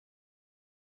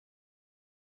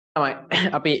තමයි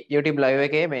අපි YouTube live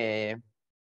එකේ මේ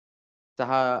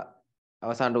සහ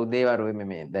අවසාන උදේ වරුවේ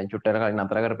මේ දැන් චුට්ටර කලින්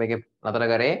නතර කරපේකේ නතර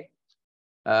කරේ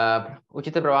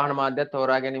උචිත ප්‍රවාහන මාධ්‍යය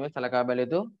තෝරා ගැනීම සලකා බැලිය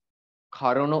යුතු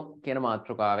කරුණු කියන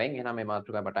මාතෘකාවෙන්. එහෙනම් මේ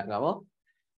මාතෘකාව පටන් ගමු.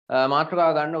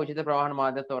 මාතෘකාව ගන්න උචිත ප්‍රවාහන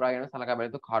මාධ්‍යය තෝරා ගැනීම සලකා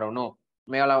බැලිය යුතු කරුණු.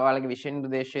 මේ ඔයාලගේ විෂය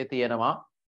නිර්දේශයේ තියෙනවා.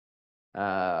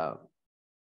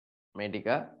 මේ ටික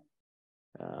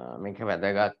මේක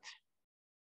වැදගත්.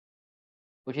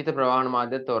 උචිත ප්‍රවාහන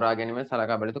මාධ්‍යය තෝරා ගැනීම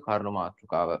සලකා බැලිය යුතු කරුණු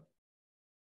මාතෘකාව.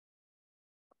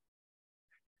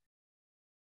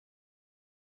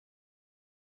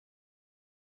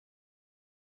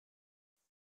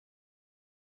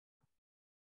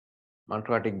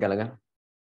 මාතෘකාව ටික ගලගන්න.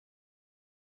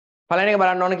 පළවෙනි එක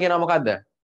බලන්න ඕන කියනවා මොකද්ද?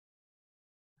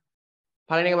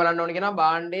 පළවෙනි එක බලන්න ඕන කියනවා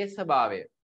භාණ්ඩයේ ස්වභාවය.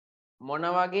 මොන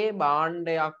වගේ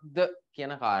භාණ්ඩයක්ද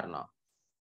කියන කාරණා.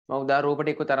 මම උදා රූප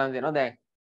ටික තරම් දෙනවා. දැන්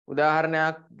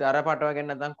උදාහරණයක් දර පටවගෙන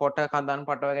නැත්නම් කොට කඳන්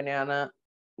පටවගෙන යන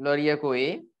ලොරියකුයි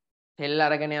තෙල්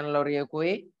අරගෙන යන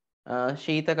ලොරියකුයි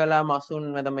ශීතකලා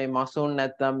මසුන් නැත්නම් මේ මසුන්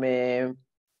නැත්නම් මේ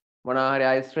මොනවා හරි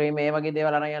අයිස්ක්‍රීම් මේ වගේ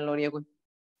දේවල් අරන් යන ලොරියකුයි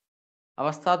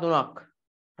අවස්ථා තුනක්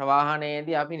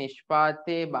ප්‍රවාහනයේදී අපි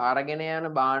නිෂ්පාදයේ බාරගෙන යන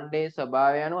භාණ්ඩයේ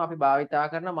ස්වභාවය අනුව අපි භාවිතා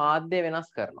කරන මාධ්‍ය වෙනස්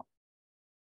කරනවා.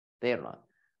 තේරුණාද?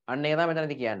 අන්න ඒක තමයි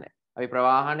මෙතනදී කියන්නේ. අපි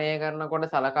ප්‍රවාහනය කරනකොට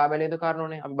සලකා බැලිය යුතු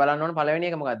කරුණුනේ. අපි බලන්න ඕන පළවෙනි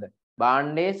එක මොකද්ද?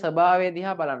 භාණ්ඩයේ ස්වභාවය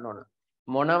දිහා බලන්න ඕන.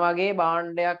 මොන වගේ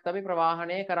භාණ්ඩයක්ද අපි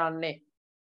ප්‍රවාහනය කරන්නේ?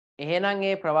 එහෙනම්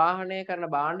ඒ ප්‍රවාහනය කරන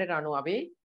භාණ්ඩයට අනුව අපි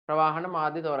ප්‍රවාහන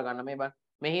මාධ්‍ය තෝරගන්න. මේ බලන්න.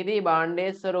 මෙහිදී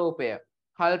භාණ්ඩයේ ස්වરૂපය,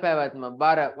 කල් පැවැත්ම,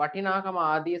 බර, වටිනාකම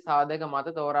ආදී සාධක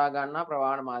මත තෝරා ගන්නා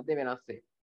ප්‍රවාහන මාධ්‍ය වෙනස් වේ.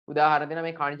 උදාහරණ දෙන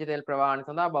මේ කනිජ තෙල් ප්‍රවාහන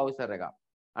සඳහා බවුසර් එකක්.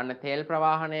 අන්න තෙල්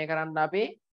ප්‍රවාහනය කරන්න අපි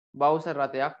බවුසර්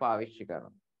රථයක් පාවිච්චි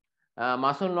කරනවා.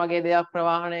 මසුන් වගේ දෙයක්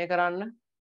ප්‍රවාහනය කරන්න,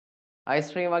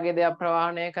 අයිස්ක්‍රීම් වගේ දෙයක්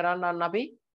ප්‍රවාහනය කරන්න අන්න අපි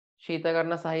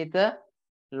ශීතකරණ සහිත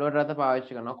ලොරි රථ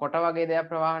පාවිච්චි කරනවා. කොට වගේ දෙයක්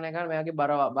ප්‍රවාහනය කරන්න මේ වගේ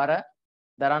බර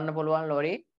දරන්න පුළුවන්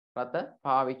ලොරි රථ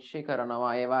පාවිච්චි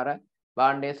කරනවා. ඒවා අර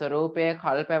භාණ්ඩයේ ස්වરૂපයේ,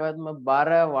 කල් පැවැත්ම, බර,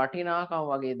 වටිනාකම්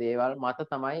වගේ දේවල් මත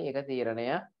තමයි ඒක තීරණය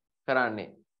කරන්නේ.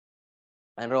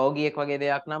 රෝගියෙක් වගේ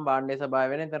දෙයක් නම් භාණ්ඩයේ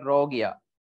ස්වභාවය වෙන. එතන රෝගියා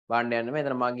භාණ්ඩයක් නෙමෙයි.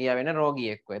 එතන මගියා වෙන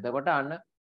රෝගියෙක්. එතකොට අන්න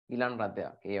ගිලන්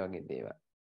රථයක්. ඒ වගේ දේවල්.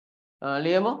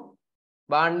 ලියමු.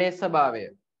 භාණ්ඩයේ ස්වභාවය.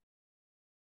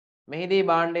 මෙහිදී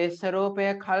භාණ්ඩයේ ස්වરૂපය,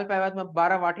 කල් පැවැත්ම,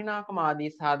 බර, වටිනාකම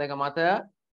ආදී සාධක මත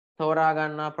තෝරා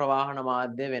ගන්නා ප්‍රවාහන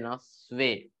මාධ්‍ය වෙනස්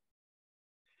වේ.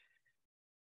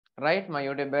 right මම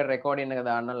YouTube එකේ රෙකෝඩින් එක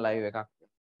දාන්නම් live එකක්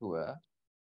තුව.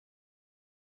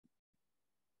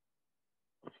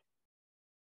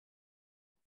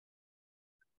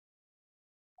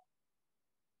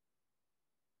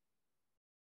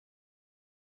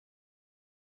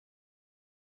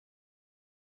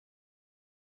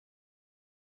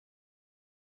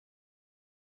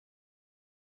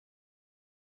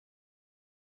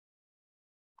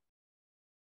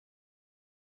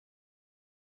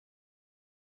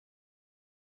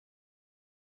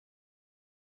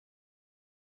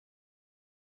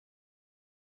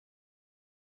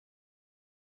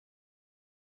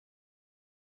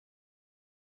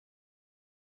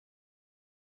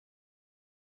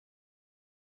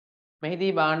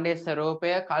 මෙහිදී භාණ්ඩයේ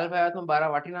ස්වરૂපය, කල් පැවැත්ම, බර,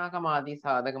 වටිනාකම ආදී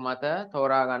සාධක මත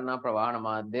තෝරා ගන්නා ප්‍රවාහන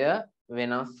මාධ්‍ය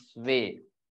වෙනස් වේ.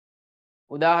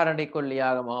 උදාහරණ ටික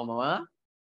ලියාගමු මම.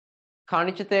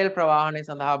 කනිජ තෙල් ප්‍රවාහනය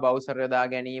සඳහා බවුසර් යොදා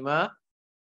ගැනීම.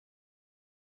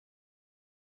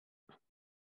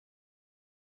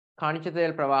 කනිජ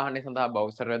තෙල් ප්‍රවාහනය සඳහා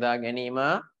බවුසර් යොදා ගැනීම.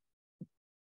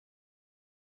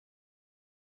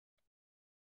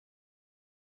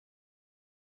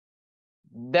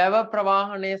 දැව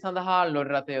ප්‍රවාහනය සඳහා ලොරි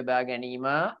රථ යොදා ගැනීම.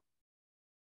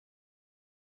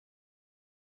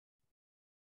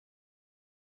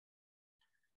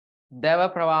 දැව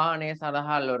ප්‍රවාහනය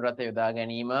සඳහා ලොරි රථ යොදා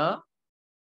ගැනීම.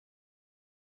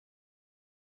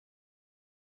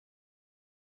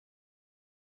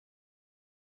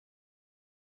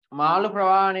 මාළු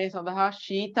ප්‍රවාහනය සඳහා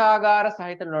ශීතාගාර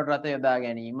සහිත ලොරි රථ යොදා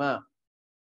ගැනීම.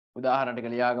 උදාහරණ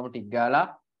ටික ලියාගමු ටික ගාලා.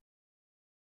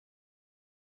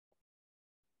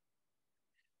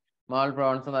 මාළු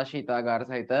ප්‍රවාහන සඳහා ශීතාගාර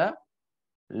සහිත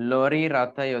ලොරි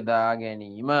රථ යොදා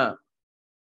ගැනීම.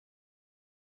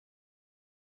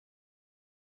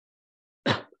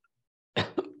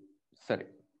 sorry.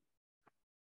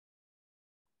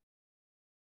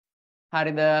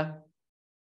 හරිද?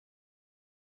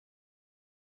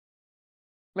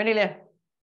 මෙනිල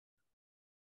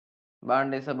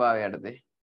භාණ්ඩයේ ස්වභාවය යටතේ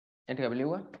ඒ ටික අපි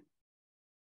ලිව්වා.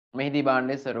 මෙහිදී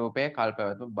භාණ්ඩයේ ස්වરૂපය, කල්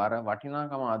පැවැත්ම, බර,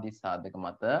 වටිනාකම ආදී සාධක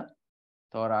මත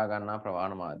තෝරා ගන්නා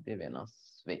ප්‍රවාහන මාධ්‍ය වෙනස්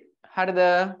වේ. හරිද?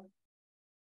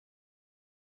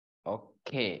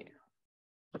 okay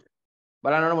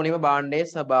බලන්න ඕන මුලින්ම භාණ්ඩයේ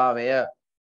ස්වභාවය.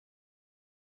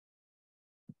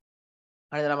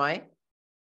 හරිද ළමයි?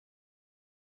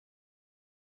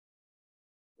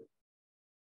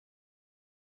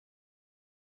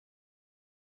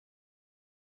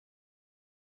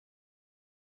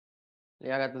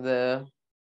 ලියාගත්තද?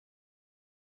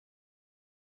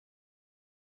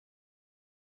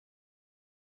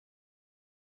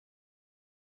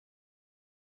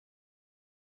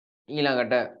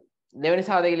 ඊළඟට දෙවෙනි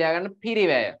සාධකය ලියා ගන්න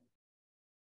පිරිවැය.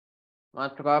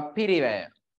 මාතෘකාව පිරිවැය.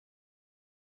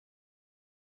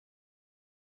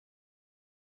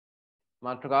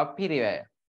 මාතෘකාව පිරිවැය.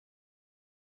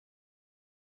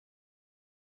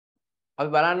 අපි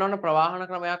බලන්න ඕන ප්‍රවාහන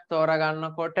ක්‍රමයක් තෝරා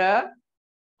ගන්නකොට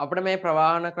අපිට මේ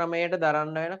ප්‍රවාහන ක්‍රමයට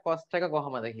දරන්න වෙන කොස්ට් එක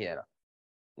කොහොමද කියලා.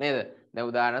 නේද? දැන්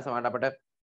උදාහරණ සමහරට අපිට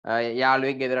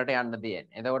යාළුවෙක් ගෙදරට යන්න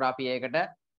තියෙන්නේ. එතකොට අපි ඒකට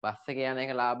බස් එකේ යන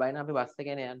එක ලාභයි නම් අපි බස්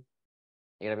එකේනේ යන්නේ.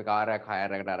 ඒකට අපි කාර් එකක්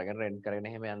හයර් එකට අරගෙන රෙන්ට් කරගෙන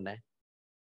එහෙම යන්නේ නැහැ.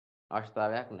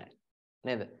 අවශ්‍යතාවයක් නැහැ.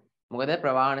 නේද? මොකද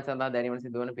ප්‍රවාහන සඳහා දැරීමට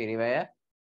සිදුවන පිරිවැය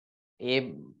ඒ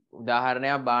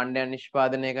උදාහරණයක් භාණ්ඩයන්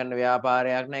නිෂ්පාදනය කරන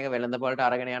ව්‍යාපාරයක් නේ. ඒක වෙළඳපොළට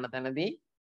අරගෙන යන තැනදී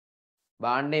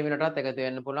භාණ්ඩයේ මිලටත් එකතු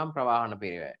වෙන්න පුළුවන් ප්‍රවාහන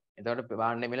පිරිවැය. එතකොට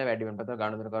භාණ්ඩයේ මිල වැඩි වෙන පතර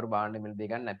ගනුදෙනුකරු භාණ්ඩයේ මිල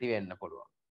දී ගන්න නැති වෙන්න පුළුවන්.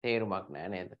 තේරුමක්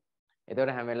නැහැ නේද?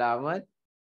 එතකොට හැම වෙලාවෙම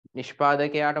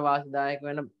නිෂ්පාදකයාට වාසිදායක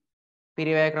වෙන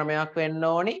පිරිවැය ක්‍රමයක් වෙන්න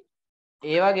ඕනි.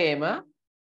 ඒ වගේම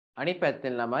අනිත්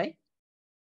පැත්තෙන් ළමයි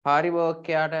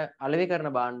පාරිභෝගිකයාට අලෙවි කරන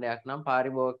භාණ්ඩයක් නම්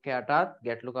පාරිභෝගිකයාටත්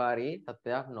ගැටලුකාරී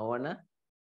තත්ත්වයක් නොවන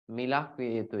මිලක්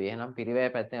විය යුතුයි. එහෙනම් පිරිවැය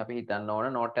පැත්තෙන් අපි හිතන්න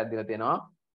ඕන නෝට් එකක් දීලා තියෙනවා.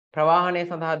 ප්‍රවාහනය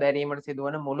සඳහා දැරීමට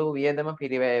සිදුවන මුළු වියදම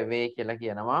පිරිවැය වේ කියලා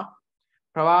කියනවා.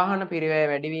 ප්‍රවාහන පිරිවැය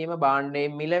වැඩිවීම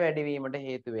භාණ්ඩයේ මිල වැඩිවීමට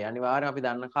හේතු වේ. අනිවාර්යයෙන් අපි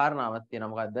දන්න කාරණාවක්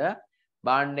තියෙනවා. මොකද්ද?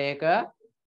 භාණ්ඩයක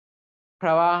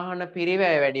ප්‍රවාහන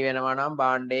පිරිවැය වැඩි වෙනවා නම්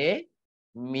භාණ්ඩයේ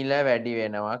මිල වැඩි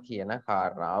වෙනවා කියන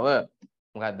කාරණාව.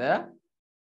 මොකද්ද?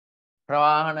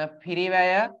 ප්‍රවාහන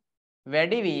පිරිවැය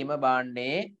වැඩිවීම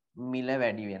භාණ්ඩයේ මිල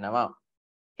වැඩි වෙනවා.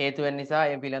 හේතු වෙන නිසා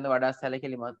ඒ පිළිබඳ වඩා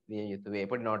සැලකිලිමත් විය යුතුයි. වේ.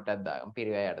 පොඩි නෝට් එකක් දාගමු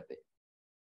පිරිවැය යටතේ.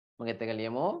 මොකෙත් එක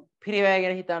ලියමු. පිරිවැය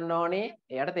ගැන හිතන්න ඕනේ.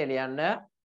 ඒ යටතේ ලියන්න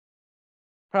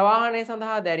ප්‍රවාහනය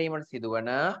සඳහා දැරීමට සිදුවන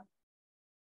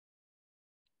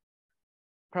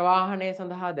ප්‍රවාහනය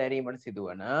සඳහා දැරීමට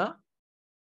සිදුවන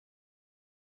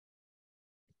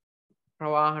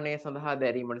ප්‍රවාහනය සඳහා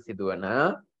දැරීමට සිදුවන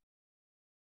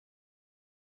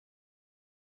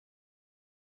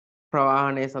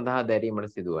ප්‍රවාහනය සඳහා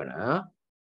දැරීමට සිදුවන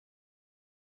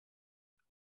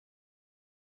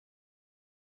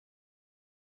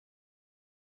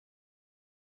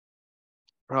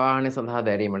ප්‍රවාහනය සඳහා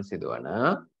දැරීමට සිදුවන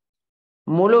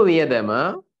මුළු වියදම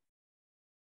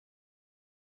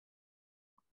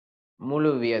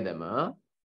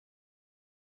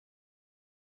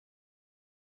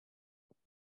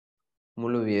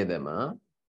මුළු වියදම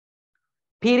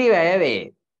පිරිවැය වේ.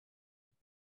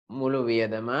 මුළු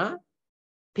වියදම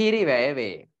පිරිවැය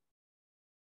වේ.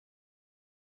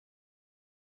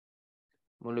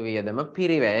 මුළු වියදම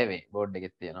පිරිවැය වේ. බෝඩ්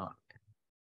එකේ තියෙනවා.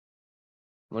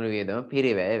 මුළු වියදම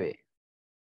පිරිවැය වේ.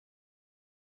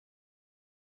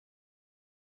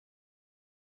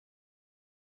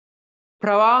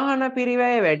 ප්‍රවාහන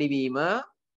පිරිවැය වැඩිවීම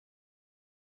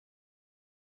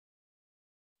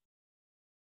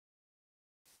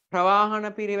ප්‍රවාහන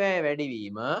පිරිවැය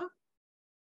වැඩිවීම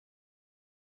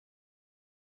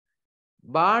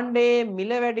භාණ්ඩයේ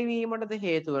මිල වැඩිවීමටද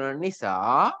හේතු වන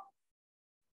නිසා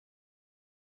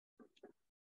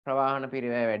ප්‍රවාහන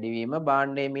පිරිවැය වැඩිවීම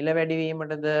භාණ්ඩයේ මිල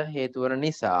වැඩිවීමටද හේතු වන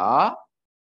නිසා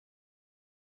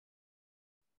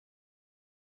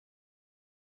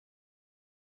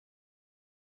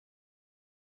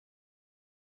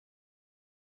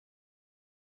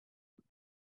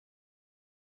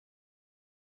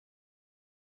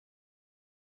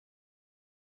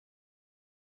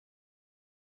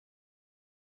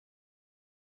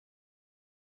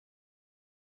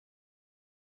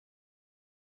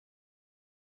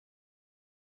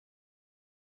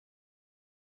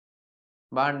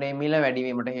භාණ්ඩයේ මිල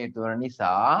වැඩිවීමට හේතු වන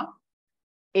නිසා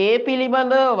ඒ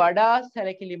පිළිබඳව වඩා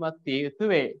සැලකිලිමත් විය යුතු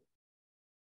වේ.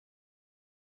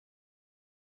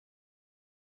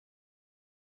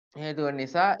 හේතු වන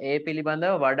නිසා ඒ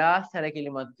පිළිබඳව වඩා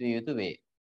සැලකිලිමත් විය යුතු වේ.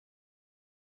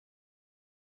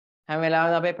 හැම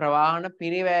වෙලාවෙම අපේ ප්‍රවාහන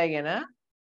පිරිවැය ගැන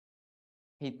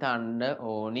හිතන්න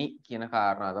ඕනි කියන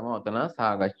කාරණා තමයි ඔතන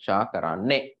සාකච්ඡා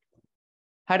කරන්නේ.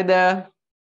 හරිද?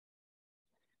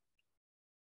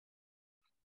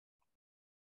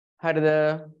 හරිද?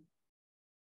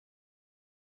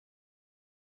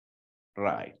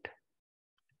 right.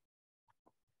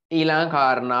 ඊළඟ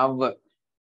කාරණාව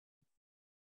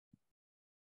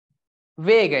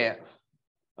වේගය.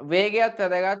 වේගයත්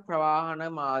වැදගත්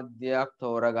ප්‍රවාහන මාධ්‍යයක්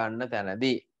තෝරගන්න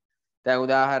තැනදී. දැන්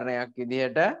උදාහරණයක්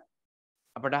විදිහට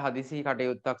අපිට හදිසි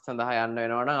කටයුත්තක් සඳහා යන්න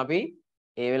වෙනවා නම් අපි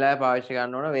ඒ වෙලාවේ පාවිච්චි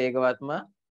ගන්න ඕන වේගවත්ම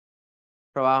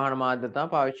ප්‍රවාහන මාධ්‍ය තමයි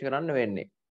පාවිච්චි කරන්න වෙන්නේ.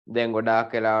 දැන්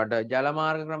ගොඩාක් වෙලාවට ජල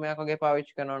මාර්ග ක්‍රමයක් වගේ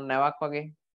පාවිච්චි කරනවා නැවක් වගේ.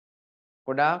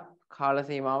 ගොඩාක් කාල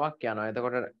සීමාවක් යනවා.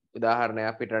 එතකොට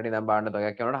උදාහරණයක් පිටරට ඉඳන් භාණ්ඩ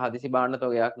තොගයක් යනකොට හදිසි භාණ්ඩ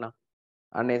තොගයක් නම්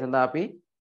අන්න ඒ සඳහා අපි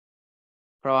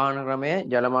ප්‍රවාහන ක්‍රමය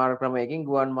ජල මාර්ග ක්‍රමයකින්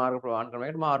ගුවන් මාර්ග ප්‍රවාහන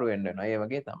ක්‍රමයකට මාරු වෙන්න වෙනවා. ඒ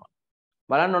වගේ තමයි.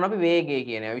 බලන්න ඕන අපි වේගය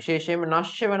කියන ඒවා. විශේෂයෙන්ම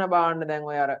නශ්‍ය වෙන භාණ්ඩ දැන්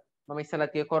ඔය අර මම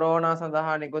ඉස්සලා කිය කොරෝනා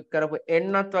සඳහා නිකුත් කරපු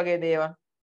එන්නත් වගේ දේවල්.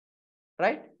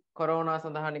 රයිට්? කොරෝනා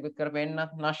සඳහා නිකුත් කරපු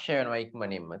එන්නත් නශ්‍ය වෙනවා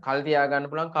ඉක්මනින්ම. කල් තියා ගන්න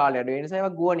පුළුවන් කාලය අඩු වෙන නිසා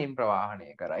ඒවා ගුවනින් ප්‍රවාහනය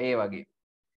කරා. ඒ වගේ.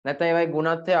 නැත්නම් ඒවයි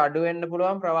ගුණත්වය අඩු වෙන්න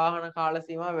පුළුවන් ප්‍රවාහන කාල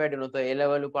සීමාව වැඩි වුණොත්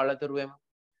එළවලු පළතුරු එම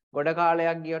ගොඩ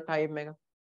කාලයක් ගියොත් ටයිම් එක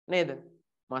නේද?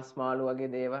 මස් මාළු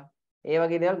වගේ දේවල්. ඒ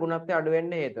වගේ දේවල් ගුණත්වය අඩු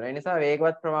වෙන්න හේතු වෙනවා. ඒ නිසා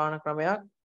වේගවත් ප්‍රවාහන ක්‍රමයක්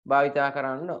භාවිතා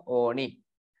කරන්න ඕනි.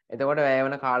 එතකොට වැය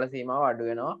වෙන කාල සීමාව අඩු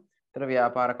වෙනවා. ඒතර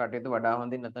ව්‍යාපාර කටයුතු වඩා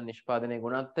හොඳින් නැත්නම් නිෂ්පාදනයේ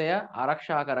ගුණත්වය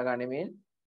ආරක්ෂා කරගනිමින්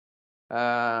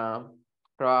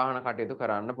ප්‍රවාහන කටයුතු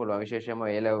කරන්න පුළුවන්. විශේෂයෙන්ම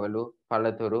එළවලු,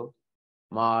 පළතුරු,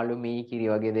 මාළු, මී කිරි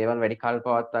වගේ දේවල් වැඩි කල්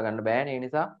පවත්වා ගන්න බෑනේ. ඒ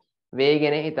නිසා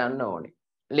වේගෙන හිතන්න ඕනේ.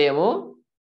 ලියමු.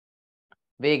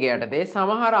 වේගය යටතේ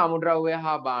සමහර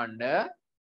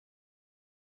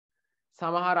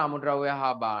අමුද්‍රව්‍ය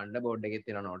හා භාණ්ඩ බෝඩ් එකේ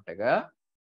තියෙන නෝට් එක.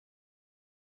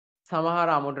 සමහර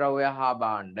අමුද්‍රව්‍ය හා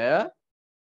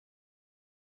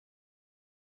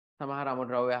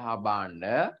භාණ්ඩ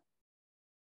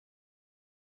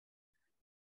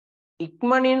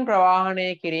ඉක්මනින් ප්‍රවාහනය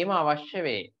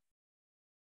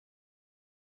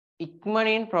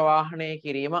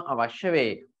කිරීම අවශ්‍ය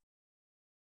වේ.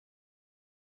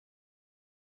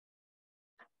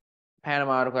 පැන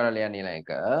මාරු කරලා ලියන්න ඊළඟ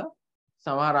එක.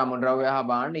 සමහර අමුද්‍රව්‍ය හා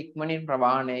භාණ්ඩ ඉක්මනින්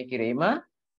ප්‍රවාහනය කිරීම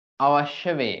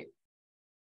අවශ්‍ය වේ.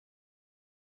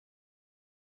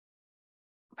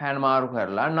 පැන මාරු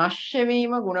කරලා නශ්‍ය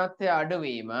වීම ගුණත්වය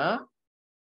අඩුවීම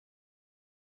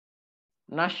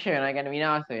නශ්‍ය වෙනවා. ඒ කියන්නේ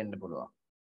විනාශ වෙන්න පුළුවන්.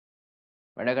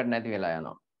 වැඩකට නැති වෙලා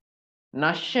යනවා.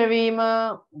 නශ්‍ය වීම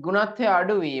ගුණත්වය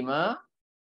අඩුවීම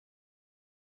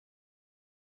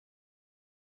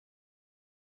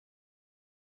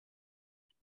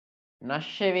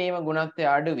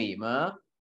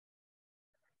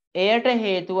එයට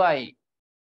හේතුවයි.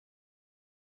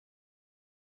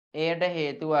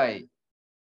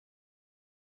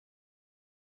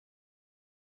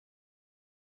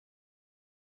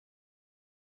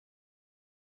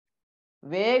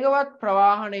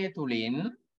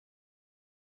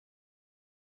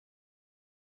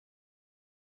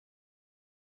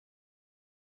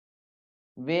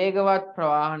 වේගවත්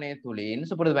ප්‍රවාහනය තුලින්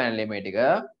සුපුරුදු පැනලේ මේ ටික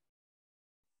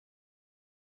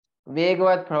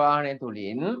වේගවත් ප්‍රවාහනය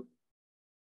තුලින්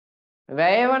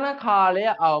වැයවන කාලය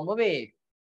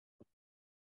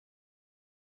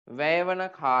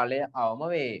අවම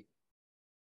වේ.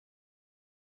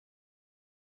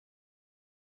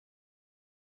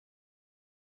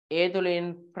 ඒ තුලින්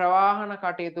ප්‍රවාහන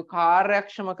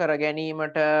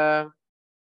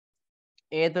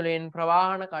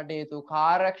කටයුතු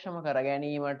කාර්යක්ෂම කර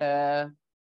ගැනීමට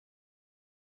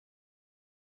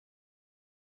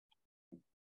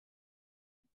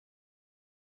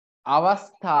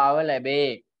අවස්ථාව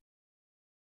ලැබේ.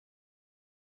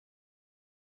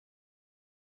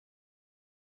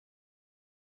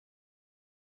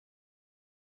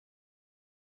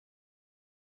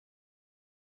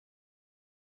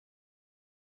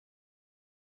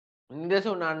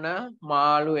 නිදසුන් අන්න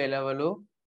මාළු, එළවලු,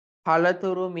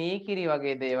 පළතුරු, මී කිරි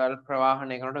වගේ දේවල්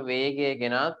ප්‍රවාහනය කරනකොට වේගය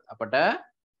ගැනත් අපට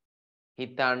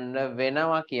හිතන්න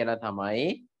වෙනවා කියලා තමයි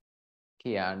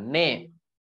කියන්නේ.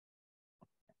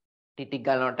 ටිටික්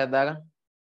ගාලා නෝට් එකක් දාගන්න.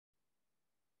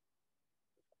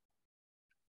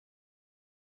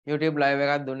 YouTube live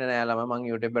එකක් දුන්නේ නෑ ළම. මම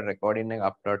YouTube එක recording එක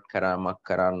upload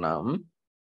කරන්නම්.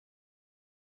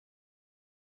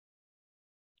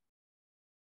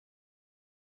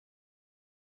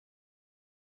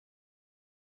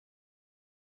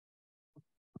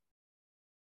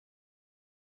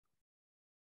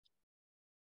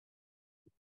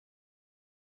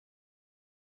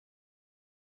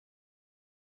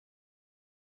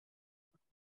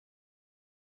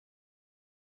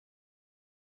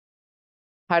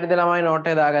 හරිද ළමයි නෝට්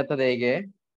එක දාගත්තද ඒකේ?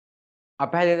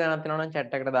 අපහැදිලි දැනක් තියෙනවා නම්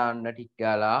chat එකට දාන්න ටික්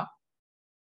ගාලා.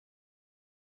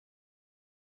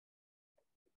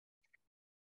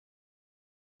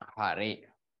 හරි.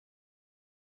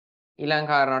 ඊළඟ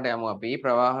කාරණාවට යමු අපි.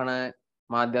 ප්‍රවාහන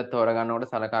මාධ්‍යයක්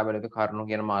තෝරගන්නකොට සලකා බැලිය යුතු කරුණු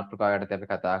කියන මාතෘකාව යටතේ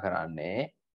අපි කතා කරන්නේ.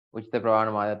 උචිත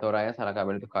ප්‍රවාහන මාධ්‍ය තෝරාගෙන සලකා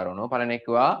බැලිය යුතු කරුණු. පළවෙනි එක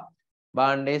කිව්වා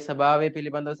භාණ්ඩයේ ස්වභාවය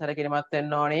පිළිබඳව සැලකිලිමත්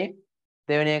වෙන්න ඕනේ.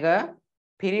 දෙවෙනි එක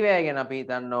පිරිවැය ගැන අපි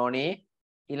හිතන්න ඕනේ.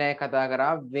 ඊළඟ කතා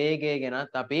කරා වේගය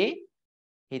ගැනත් අපි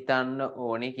හිතන්න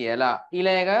ඕනේ කියලා.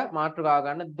 ඊළඟ මාතෘකාව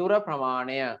ගන්න දුර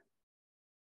ප්‍රමාණය.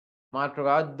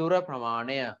 මාතෘකාව දුර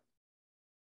ප්‍රමාණය.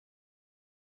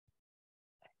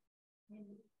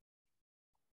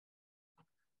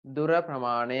 දුර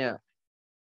ප්‍රමාණය.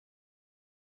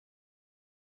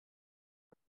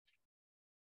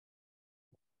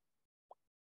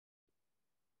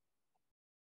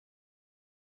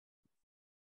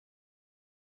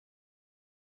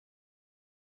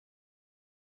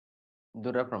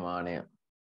 දුර ප්‍රමාණය.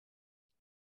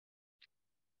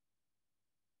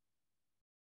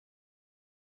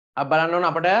 අප බලන්න ඕන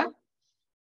අපිට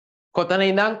කොතන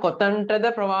ඉඳන් කොතනටද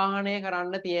ප්‍රවාහණය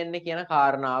කරන්න තියෙන්නේ කියන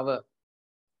කාරණාව.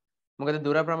 මොකද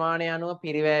දුර ප්‍රමාණය අනුව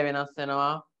පිරිවැය වෙනස්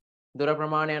වෙනවා. දුර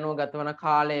ප්‍රමාණය අනුව ගතවන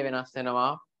කාලය වෙනස්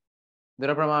වෙනවා.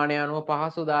 දුර ප්‍රමාණය අනුව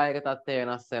පහසුදායක තත්ත්වය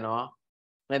වෙනස් වෙනවා.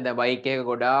 නේද? බයික් එක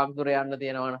ගොඩාක් දුර යන්න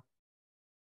තියෙනවනේ.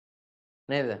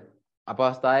 නේද?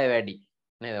 අපහසුතාවය වැඩි.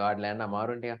 නේද? වාඩිලා යන්න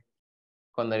අමාරුයි ටිකක්.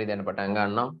 කොන්දරි දැන් පටන්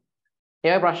ගන්නවා.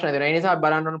 ඒ ප්‍රශ්න දෙනවා. ඒ නිසා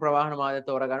බලන්න ඕන ප්‍රවාහන මාධ්‍ය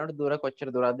තෝරගන්නකොට දුර කොච්චර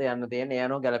දුරක්ද යන්න තියෙන්නේ. ඒ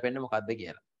අනුව ගැලපෙන්නේ මොකද්ද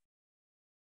කියලා.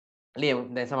 ලියමු.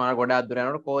 දැන් සමහර ගොඩාක් දුර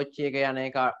යනකොට කෝච්චි එක යන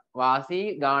එක වාසි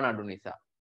ගාන අඩු නිසා.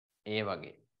 ඒ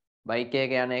වගේ. බයික්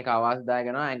එක යන එක අවාසිදායක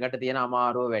වෙනවා. ඇඟට තියෙන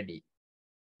අමාරුව වැඩි.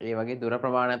 ඒ වගේ දුර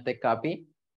ප්‍රමාණයත් එක්ක අපි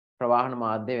ප්‍රවාහන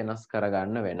මාධ්‍ය වෙනස්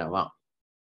කරගන්න වෙනවා.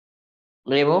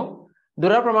 ලියමු.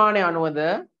 දුර ප්‍රමාණය අනුවද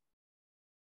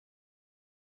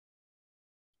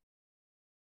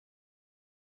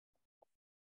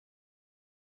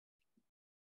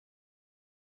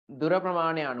දුර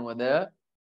ප්‍රමාණය අනුවද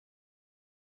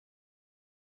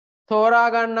තෝරා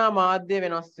ගන්නා මාධ්‍ය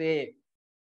වෙනස් වේ.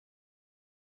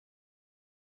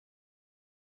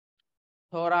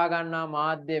 තෝරා ගන්නා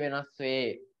මාධ්‍ය වෙනස් වේ.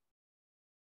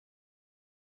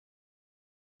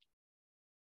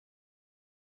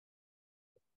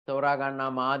 තෝරා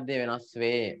ගන්නා මාධ්‍ය වෙනස්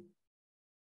වේ.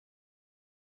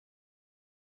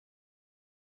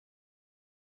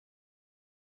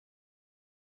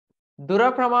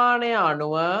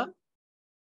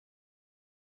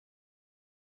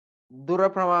 දුර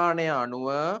ප්‍රමාණය අනුව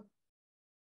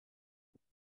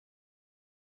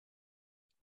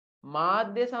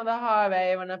මාධ්‍ය සඳහා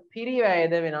වැය වන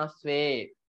පිරිවැයද වෙනස්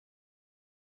වේ.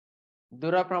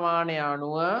 දුර ප්‍රමාණය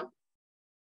අනුව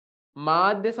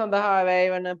මාධ්‍ය සඳහා වැය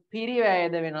වන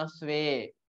පිරිවැයද වෙනස් වේ.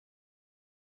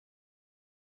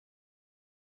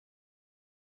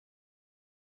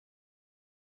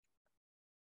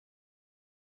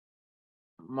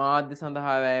 මාධ්‍ය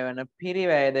සඳහා වැය වන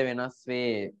පිරිවැයද වෙනස්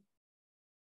වේ.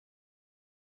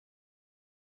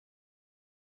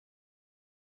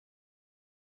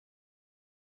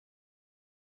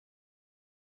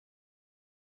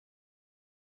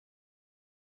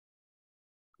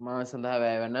 මාධ්‍ය සඳහා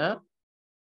වැය වන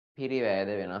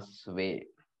පිරිවැයද වෙනස් වේ.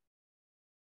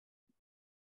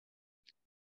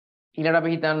 ඊළඟට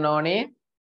අපි හිතන්න ඕනේ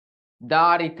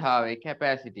ධාරිතාවේ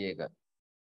කැපැසිටි එක.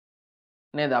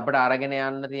 නේද? අපිට අරගෙන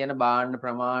යන්න තියෙන භාණ්ඩ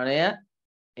ප්‍රමාණය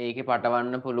ඒකේ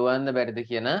පටවන්න පුළුවන්ද බැරිද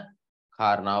කියන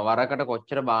කාරණාව. වරකට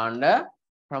කොච්චර භාණ්ඩ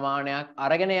ප්‍රමාණයක්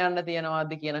අරගෙන යන්න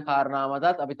තියෙනවද කියන කාරණාව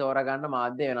මතත් අපි තෝරගන්න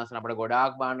මාධ්‍ය වෙනස් වෙනවා. අපිට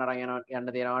ගොඩාක් භාණ්ඩ අරන්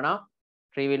යන්න තියෙනවා නම්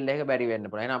ෆ්‍රී වීල් එක බැරි වෙන්න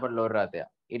පුළුවන්. එහෙනම් අපිට ලෝරි රථයක්.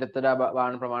 ඊටත් වඩා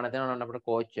භාණ්ඩ ප්‍රමාණයක් තියෙනවා නම් අපිට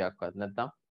කෝච්චියක්වත්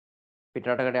නැත්නම්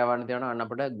පිටරටකට යවන්න තියෙනවා නම්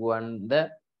අපිට ගුවන්ද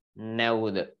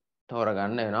නැවුද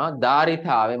තෝරගන්න වෙනවා.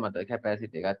 ධාරිතාවේ මත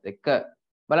කැපැසිටි එකත් එක්ක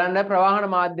බලන්න ප්‍රවාහන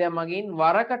මාධ්‍යයක් මගින්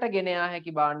වරකට ගෙන යා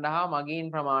හැකි භාණ්ඩ හා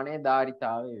මගීන් ප්‍රමාණය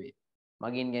ධාරිතාවේ වේ.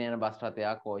 මගින් ගෙන යන බස්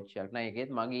රථයක් කෝච්චියක් නෑ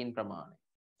ඒකෙත් මගීන් ප්‍රමාණය.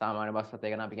 සාමාන්‍ය බස්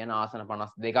රථයක නම් අපි කියන්නේ ආසන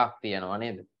 52ක් තියෙනවා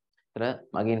නේද? ඒතර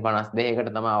මගින්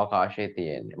 52කට තමයි අවකාශය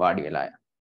තියෙන්නේ වාඩි වෙලා යන්න.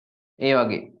 ඒ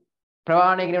වගේ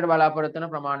ප්‍රවාහනය කිරීමට බලාපොරොත්තු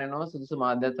වන ප්‍රමාණය නොව සුදුසු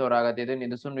මාධ්‍යයක් තෝරාගත යුතුයි.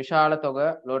 නිදසුන් විශාල තොග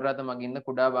ලෝරි රථ මගින්ද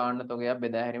කුඩා භාණ්ඩ තොගයක්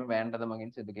බෙදා හැරීම වෑන් රථ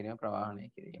මගින් සිදු කිරීම ප්‍රවාහනය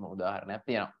කිරීම උදාහරණයක්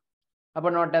තියෙනවා.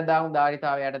 අප නෝට් එකක් දාමු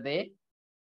ධාරිතාවය යටතේ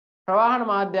ප්‍රවාහන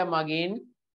මාධ්‍යයක් මගින්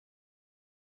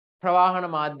ප්‍රවාහන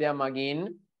මාධ්‍යයක් මගින්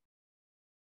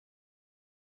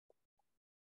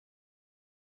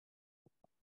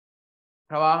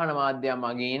ප්‍රවාහන මාධ්‍යයක්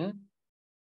මගින්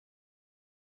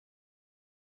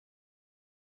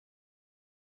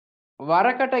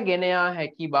වරකට ගෙන යා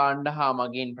හැකි භාණ්ඩ හා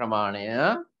මගින් ප්‍රමාණය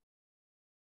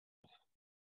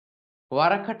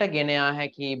වරකට ගෙන යා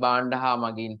හැකි භාණ්ඩ හා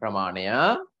මගින් ප්‍රමාණය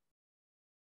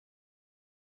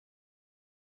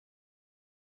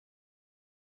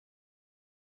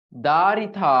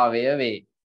ධාරිතාවය වේ.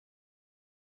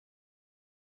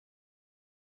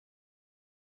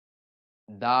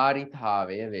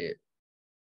 ධාරිතාවය වේ.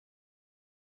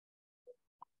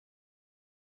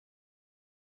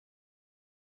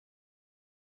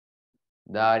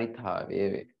 ධාරිතාවය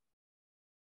වේ.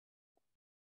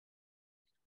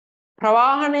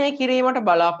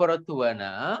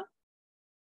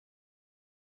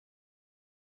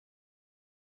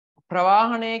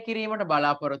 ප්‍රවාහනය කිරීමට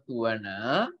බලාපොරොත්තු වන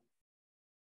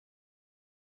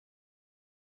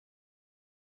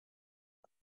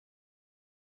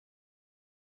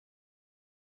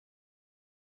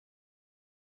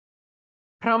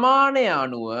ප්‍රමාණය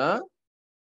අනුව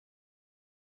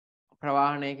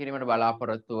ප්‍රවාහනය කිරීමට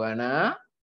බලාපොරොත්තු වන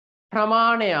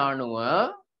ප්‍රමාණය අනුව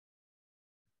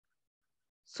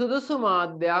සුදුසු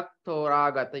මාධ්‍යයක්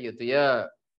තෝරාගත යුතුය.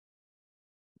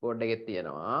 බෝඩ් එකේ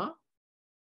තියෙනවා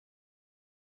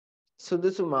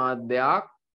සුදුසු මාධ්‍යයක්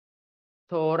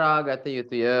තෝරාගත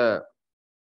යුතුය.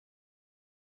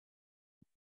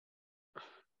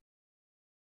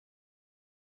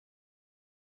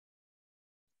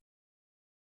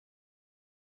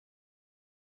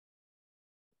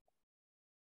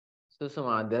 සුදුසු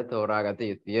මාධ්‍යයක් තෝරාගත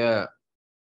යුතුය.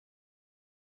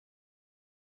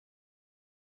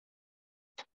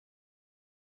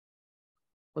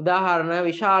 උදාහරණ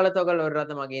විශාල තොග ලොරි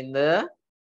රථ මගින්ද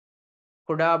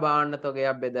කුඩා භාණ්ඩ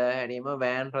තොගයක් බෙදා හැරීම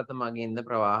වෑන් රථ මගින්ද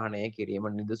ප්‍රවාහනය කිරීම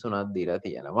නිදසුනක් දීලා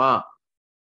තියෙනවා.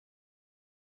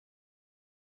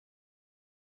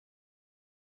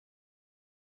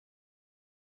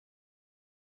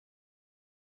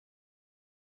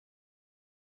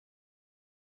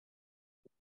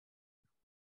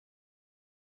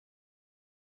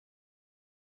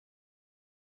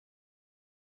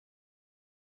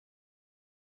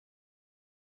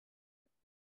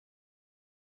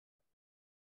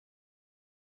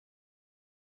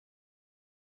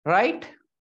 right?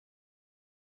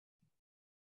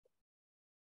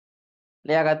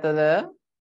 ලියාගත්තද?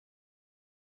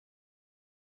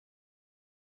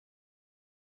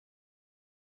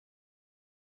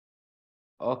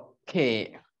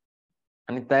 okay.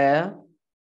 අනිත් අය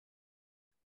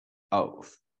ඔව්.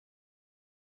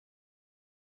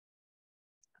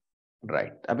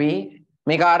 right. අපි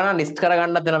මේ කාරණා ලිස්ට්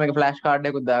කරගන්නත් වෙනවා. මේක ෆ්ලෑෂ් කාඩ්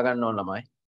එකකුත් දාගන්න ඕන ළමයි.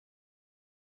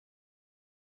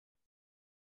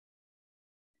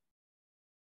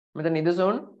 මෙතන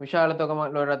නිදසුන් විශාල තොග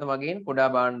ලොරි රථ මගින් කුඩා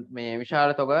භාණ්ඩ මේ විශාල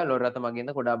තොග ලොරි රථ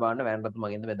මගින්ද කුඩා භාණ්ඩ වෑන් රථ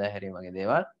මගින්ද බෙදා හැරීම වගේ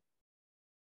දේවල්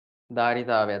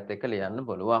ධාරිතාවයත් එක්ක ලියන්න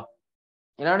පුළුවන්.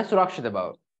 ඊළඟට සුරක්ෂිත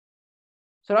බව.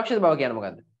 සුරක්ෂිත බව කියන්නේ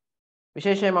මොකද්ද?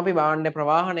 විශේෂයෙන්ම අපි භාණ්ඩය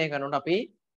ප්‍රවාහනය කරනකොට අපි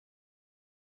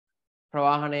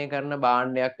ප්‍රවාහනය කරන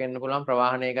භාණ්ඩයක් වෙන්න පුළුවන්,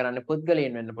 ප්‍රවාහනය කරන්න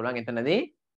පුද්ගලයන් වෙන්න පුළුවන්. එතනදී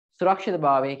සුරක්ෂිත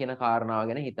භාවය කියන කාරණාව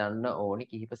ගැන හිතන්න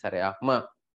ඕනි කිහිප සැරයක්ම.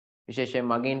 විශේෂයෙන්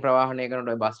මගින් ප්‍රවාහනය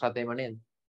කරනකොට ඔය බස් රථේම නේද?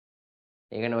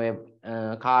 ඒ කියන්නේ ඔය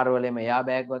කාර් වලේම එයා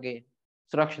බෑග් වගේ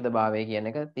සුරක්ෂිත භාවය කියන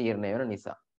එක තීරණය වෙන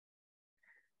නිසා.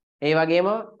 ඒ වගේම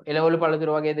එළවලු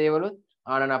පළතුරු වගේ දේවලුත්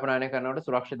ආනයන අපනයනය කරනකොට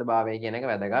සුරක්ෂිත භාවය කියන එක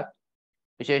වැදගත්.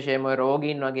 විශේෂයෙන්ම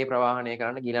රෝගීන් වගේ ප්‍රවාහනය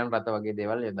කරන්න ගිලන් රථ වගේ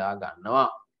දේවල් යොදා ගන්නවා.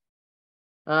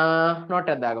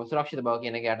 නෝට් එකක් දාගමු. සුරක්ෂිත බව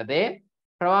කියන එක යටතේ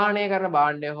ප්‍රවාහනය කරන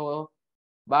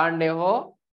භාණ්ඩය හෝ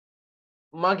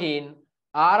මගින්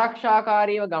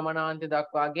ආරක්ෂාකාරීව ගමනාන්තය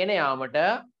දක්වා ගෙන යාමට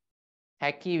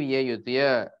හැකි විය යුතුය.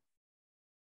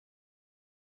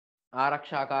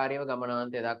 ආරක්ෂාකාරීව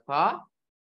ගමනාන්තය දක්වා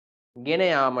ගෙන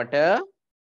යාමට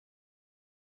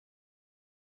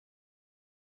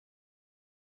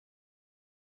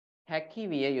හැකි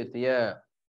විය යුතුය.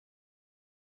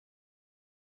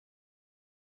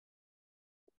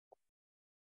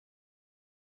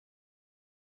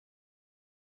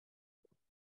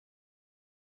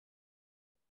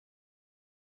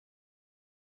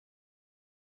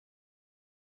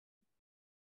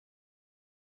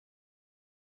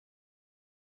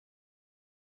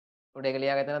 උඩ එක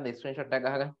ලියාගත්තා නම් ස්ක්‍රීන්ෂොට් එකක්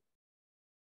ගහගන්න.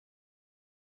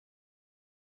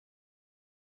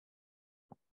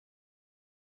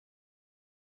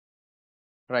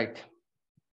 right.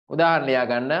 උදාහරණ ලියා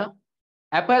ගන්න.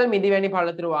 ඇපල් මිදිවැනි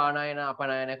පළතුරු ආනයන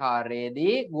අපනයන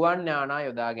කාර්යයේදී ගුවන් යානා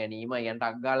යොදා ගැනීම. يعني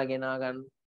ටක් ගාලා ගෙනා ගන්න.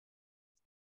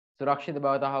 සුරක්ෂිත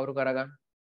බව තහවුරු කරගන්න.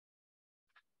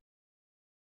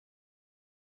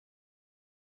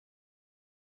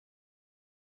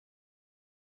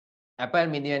 ඇපල්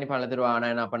මිදිවැනි පළතුරු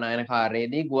ආනයන අපනයන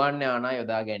කාර්යයේදී ගුවන් යානා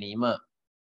යොදා ගැනීම.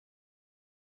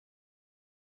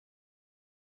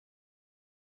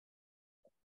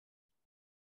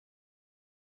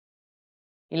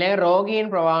 ඊළඟ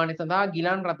රෝගීන් ප්‍රවාහනය සඳහා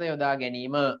ගිලන් රථ යොදා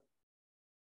ගැනීම.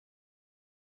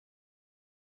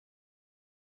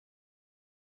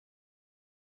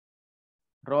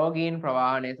 රෝගීන්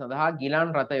ප්‍රවාහනය සඳහා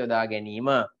ගිලන් රථ යොදා ගැනීම.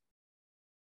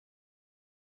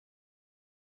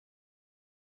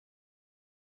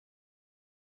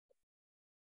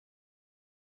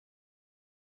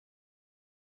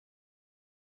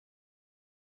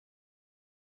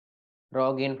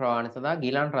 රෝගීන් ප්‍රවාහන සඳහා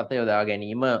ගිලන් රථ යොදා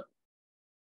ගැනීම.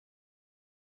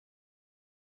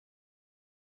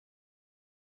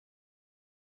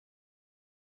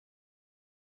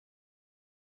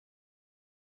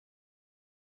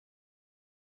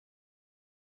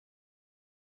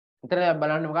 එතන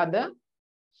බලන්න මොකද්ද?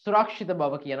 සුරක්ෂිත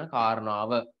බව කියන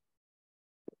කාරණාව.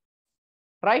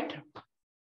 right?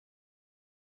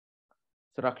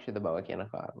 සුරක්ෂිත බව කියන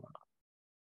කාරණාව.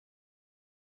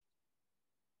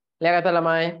 ලියාගත්ත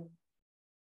ළමයි.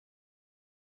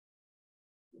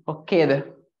 ඔක්කේද?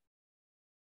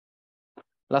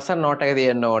 ලස්සන නෝට් එක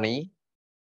තියෙන්න ඕනි.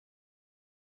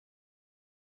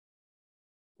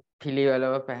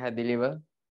 පිළිවෙලව පැහැදිලිව.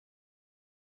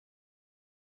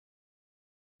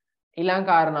 ඊළඟ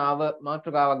කාරණාව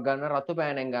මාතෘකාවක් ගන්න, රතු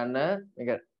පෑනෙන් ගන්න.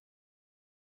 මේක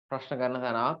ප්‍රශ්න ගන්න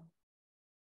තැනක්.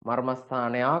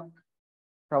 මර්මස්ථානයක්.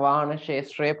 ප්‍රවාහන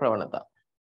ක්ෂේත්‍රයේ ප්‍රවණතා.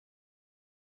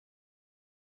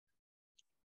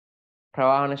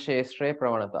 ප්‍රවාහන ක්ෂේත්‍රයේ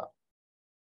ප්‍රවණතා.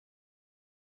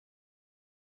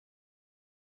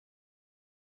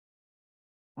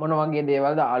 මොන වගේ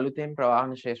දේවල්ද අලුතෙන්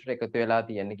ප්‍රවාහන ක්ෂේත්‍රයට එකතු වෙලා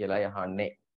තියෙන්නේ කියලා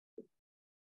අහන්නේ.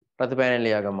 රතු පෑනෙන්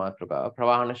ලියාගන්න මාතෘකාව.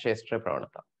 ප්‍රවාහන ක්ෂේත්‍රයේ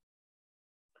ප්‍රවණතා.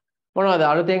 මොනවද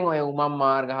අලුතෙන් ඔය උමම්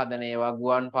මාර්ග හදන ඒවා,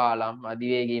 ගුවන් පාලම්,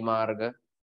 අධිවේගී මාර්ග,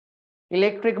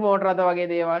 ඉලෙක්ට්‍රික් මෝටර රථ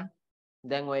වගේ දේවල්.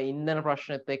 දැන් ඔය ඉන්ධන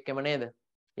ප්‍රශ්නෙත් එක්කම නේද?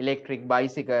 ඉලෙක්ට්‍රික්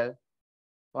බයිසිකල්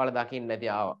ඔයාලා දකින්න ඇති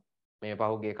ආවා. මේ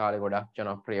පහුගිය කාලේ ගොඩක්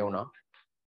ජනප්‍රිය වුණා.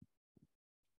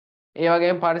 ඒ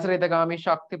වගේම පරිසරිතකාමී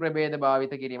ශක්ති ප්‍රභේද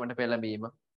භාවිත කිරීමට පෙළඹීම.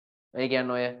 ඒ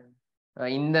කියන්නේ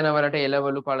ඔය ඉන්ධන වලට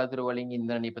එළවලු පළතුරු වලින්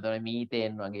ඉන්ධන නිපදවන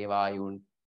මීතේන් වගේ වායුන්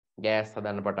ගෑස්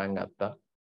හදන්න පටන් ගත්තා.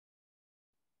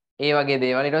 ඒ වගේ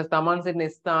දේවල්. ඊට පස්සේ Taman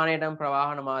සිටින ස්ථානයටම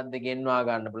ප්‍රවාහන මාධ්‍ය ගෙන්වා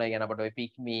ගන්න පුළුවන්. ඒ කියන්නේ අපිට ඔය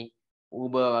පික්මි,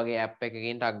 Uber වගේ ඇප්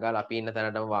එකකින් ටක් ගාලා අපි ඉන්න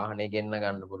තැනටම වාහනේ ගෙන්න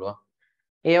ගන්න පුළුවන්.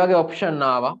 ඒ වගේ ඔප්ෂන්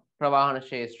ආවා ප්‍රවාහන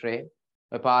ක්ෂේත්‍රයේ.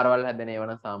 ඔය පාරවල් හැදෙන ඒවා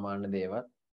නම් සාමාන්‍ය දේවල්.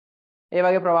 ඒ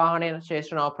වගේ ප්‍රවාහනයේ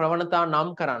ක්ෂේත්‍රන ප්‍රවණතා නම්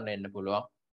කරන්න එන්න පුළුවන්.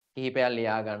 කිහිපයක්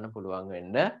ලියා ගන්න පුළුවන්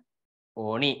වෙන්න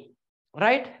ඕනි.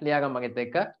 right? ලියා ගන්න මගෙත්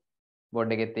එක්ක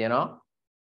බෝඩ් එකේ තියෙනවා.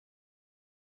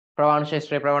 ප්‍රවාහන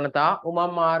ක්ෂේත්‍රයේ ප්‍රවණතා,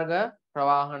 උමම් මාර්ග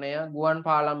ප්‍රවාහනය, ගුවන්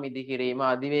පාලම් ඉදිකිරීම,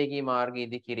 අධිවේගී මාර්ග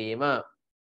ඉදිකිරීම.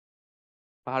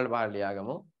 පහළ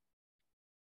ලියාගමු.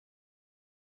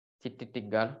 ටික්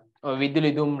ගන්න. ඔය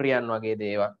විදුලි දුම්රියන් වගේ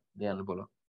දේවල් ලියන්න පුළුවන්.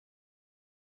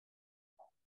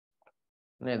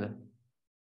 නේද?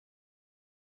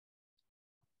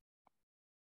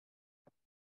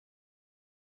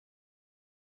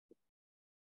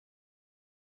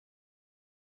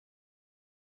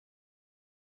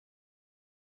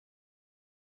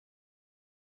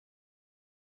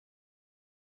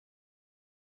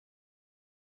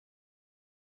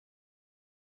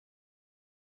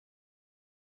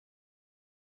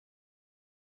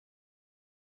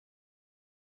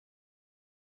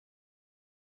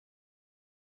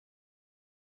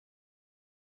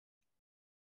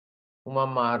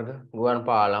 උමම් මාර්ග, ගුවන්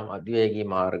පාලම්, අධිවේගී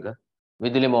මාර්ග,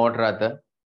 විදුලි මෝටර රථ,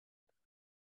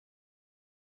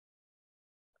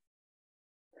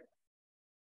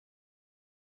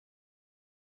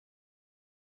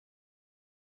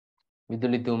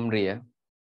 විදුලි දුම්රිය,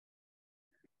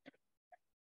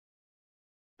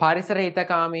 පරිසර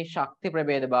හිතකාමී ශක්ති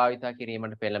ප්‍රභේද භාවිතා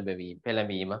කිරීමට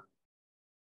පෙළඹීම.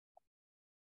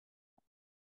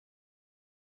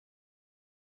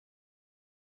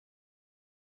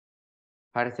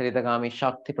 පරිසර හිතකාමී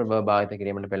ශක්ති ප්‍රභේද භාවිත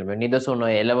කිරීමට පෙළඹීම. නිදසුන්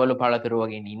ඔය එළවලු පළතුරු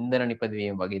වගේ ඉන්ධන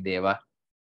නිපදවීම වගේ දේවල්.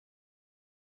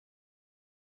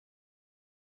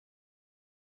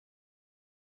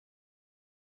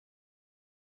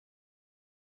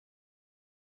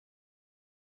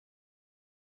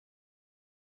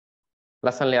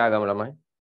 ලස්සන ලියාගමු ළමයි.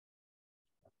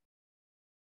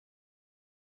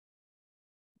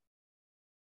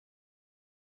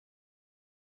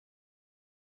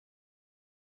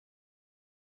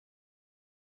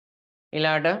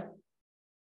 ඊළාට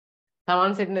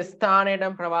Taman සිටින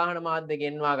ස්ථානයටම ප්‍රවාහන මාධ්‍ය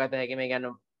ගෙන්වා ගත හැකි. මේ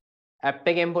කියන්නේ ඇප්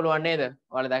එකෙන් පුළුවන් නේද?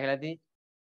 ඔයාලා දැකලා ඇති.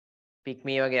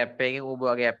 පික්මී වගේ ඇප් එකකින්, Uber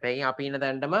වගේ ඇප් එකකින් අපි ඉන්න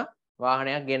තැනටම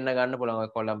වාහනයක් ගෙන්න ගන්න පුළුවන්. ඔය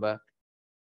කොළඹ,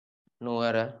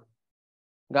 නුවර,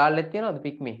 ගාල්ලෙත් තියනවද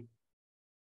පික්මී?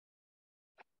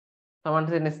 Taman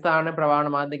සිටින ස්ථානයේ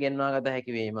ප්‍රවාහන මාධ්‍ය ගෙන්වා ගත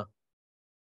හැකි වීම.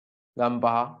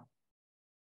 ගම්පහ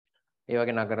ඒ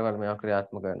වගේ නගරවල මේවා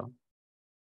ක්‍රියාත්මක වෙනවා.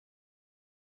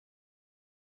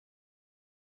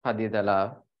 හදිතලා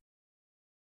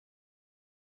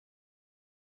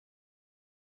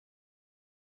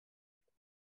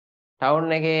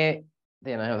ටවුන් එකේ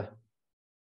තියෙන නේද?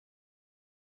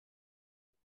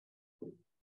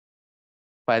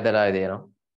 පයදලාවේ තියෙනවා.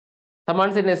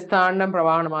 Taman සිටින ස්ථානයේ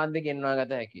ප්‍රවාහන මාධ්‍ය ගෙන්වා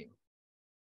ගත හැකියි.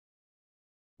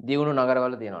 දියුණු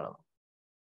නගරවල තියෙනවා නම්.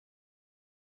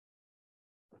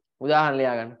 උදාහරණ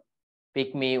ලියා ගන්න. pick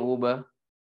me Uber.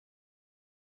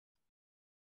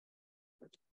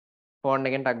 ෆෝන්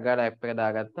එකෙන් ටක් ගාලා ඇප් එක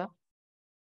දාගත්තා.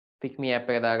 pick me ඇප්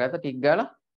එක දාගත්තා. ටික් ගාලා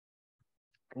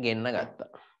ගෙන්න ගත්තා.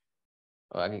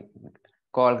 ඔයාගේ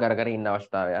කෝල් කර කර ඉන්න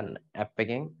අවස්ථාව යන්න ඇප්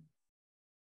එකෙන්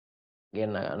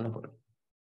ගෙන්න ගන්න පුළුවන්.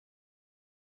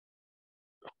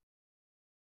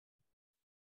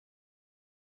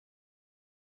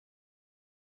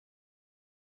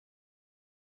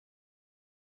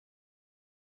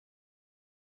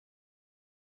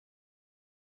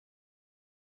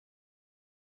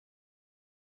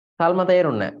 සල්ම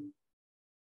තේරුන්නේ නැහැ.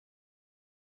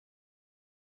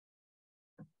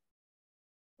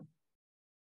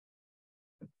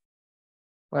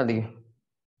 මොකද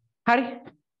හරි.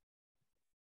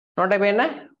 නෝට එක වෙන්න.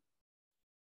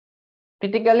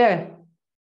 ටික ගාලා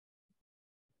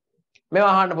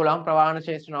මේවා අහන්න පුළුවන් ප්‍රවාහන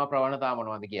ශේෂ්ත්‍ර නව ප්‍රවණතා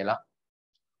මොනවද කියලා.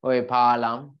 ඔය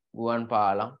පාලම්, ගුවන්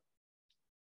පාලම්.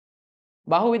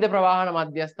 බහුවිධ ප්‍රවාහන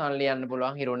මධ්‍යස්ථාන ලියන්න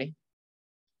පුළුවන් හිරුනි.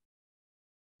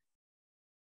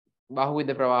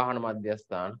 බහුවිධ ප්‍රවාහන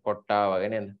මධ්‍යස්ථාන කොට්ටා වගේ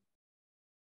නේද?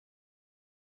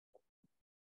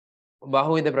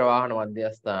 බහුවිධ ප්‍රවාහන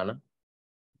මධ්‍යස්ථාන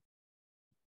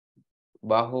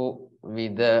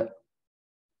බහුවිධ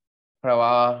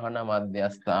ප්‍රවාහන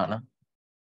මධ්‍යස්ථාන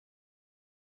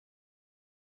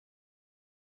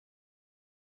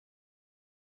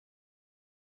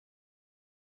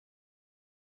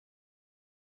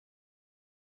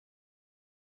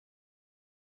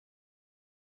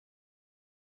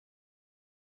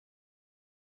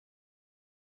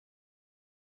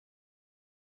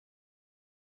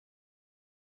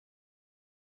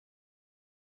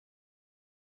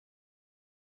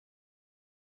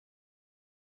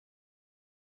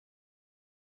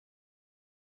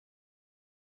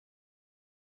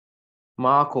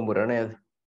මා කුඹුර නේද?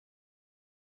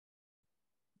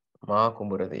 මා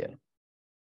කුඹුර තියෙන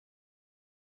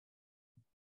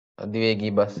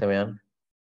අධිවේගී බස් සේවයන්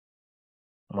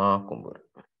මා කුඹුර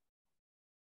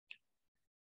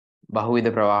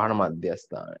බහුවිධ ප්‍රවාහන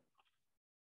මධ්‍යස්ථාන.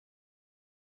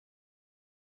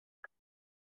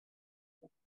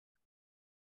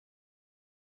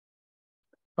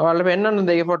 ඔයාලට පෙන්නන්න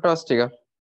දෙකේ ෆොටෝස් ටික.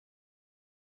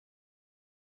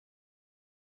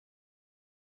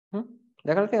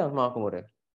 දැකලා තියෙනවද මා කුඹුරේ?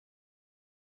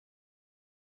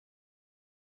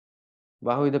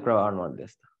 බහුවිධ ප්‍රවාහන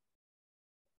මධ්‍යස්ථාන.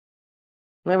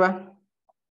 මේ බා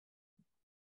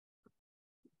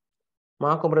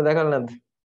මා කුඹුර දැකලා නැද්ද?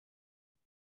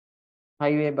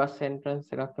 හයිවේ බස් එන්ට්‍රන්ස්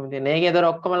එකක් තමයි තියෙන්නේ. මේකේ දර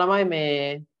ඔක්කොම ළමයි මේ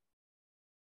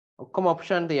ඔක්කොම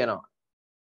ඔප්ෂන් තියෙනවා.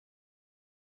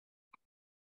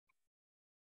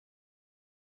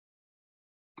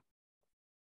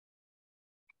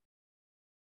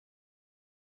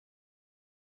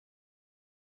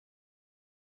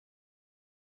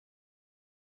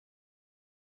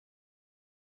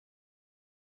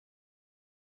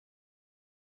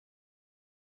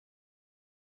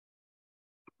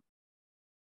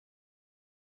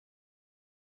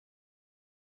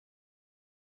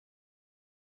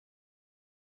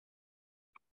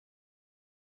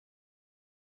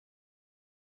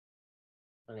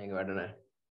 අනේක වැඩ නැහැ.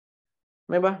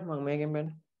 මේ බා මම මේකෙන්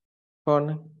බෑනේ. ෆෝන්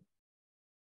එක.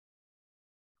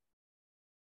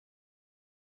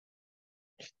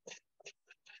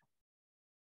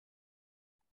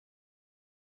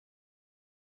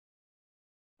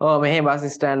 ඕ මෙහි බස්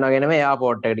ස්ටෑන්ඩ් වගේ නෙමෙයි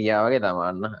එයාපෝට් එකට ගියා වගේ තමයි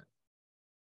අන්න.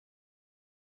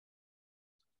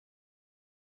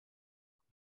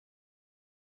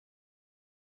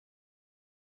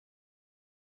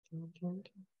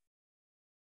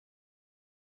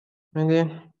 නේද?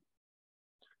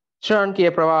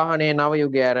 ශ්‍රාන්කීය ප්‍රවාහනයේ නව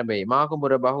යුගය ආරම්භයි. මා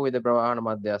කුඹුර බහුවිධ ප්‍රවාහන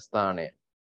මධ්‍යස්ථානය.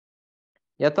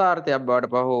 යථාර්ථයක්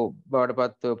බවට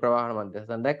පත් වූ ප්‍රවාහන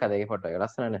මධ්‍යස්ථාන දැක්කද ඒ ෆොටෝ එක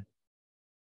ලස්සනනේ.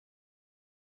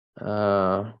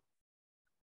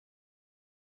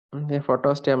 මේ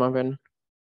ෆොටෝස් ටික මම පෙන්න.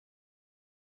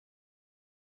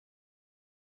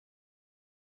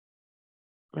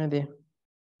 නේද?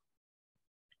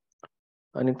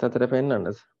 අනිත් අතට පෙන්නන්නද?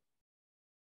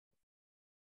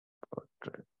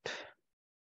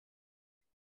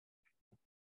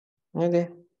 නේද?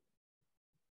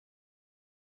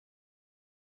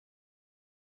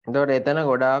 එතකොට එතන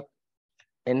ගොඩාක්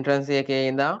එන්ට්‍රන්ස් එකේ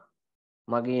ඉඳන්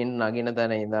මගින් නගින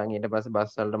තැන ඉඳන් ඊට පස්සේ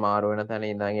බස් වලට මාරු වෙන තැන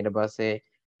ඉඳන් ඊට පස්සේ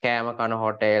කෑම කන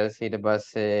හොටෙල්ස් ඊට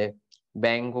පස්සේ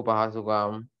බැංකු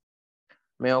පහසුකම්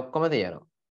මේ ඔක්කොම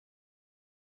තියෙනවා.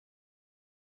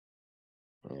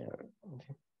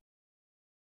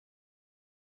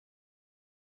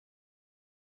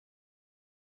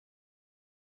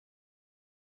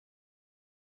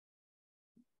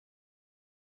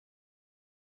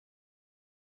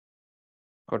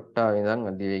 කොට්ටාවේ ඉඳන්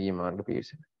අධිවේගී මාර්ග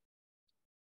පිවිසෙන.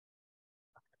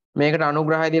 මේකට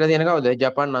අනුග්‍රහය දීලා තියෙන කවුද?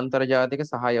 ජපන් අන්තර්ජාතික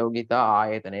සහයෝගිතා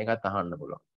ආයතන. ඒකත් අහන්න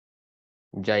පුළුවන්.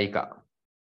 ජයිකා.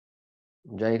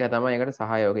 ජයිකා තමයි ඒකට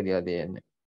සහයෝගය දීලා තියෙන්නේ.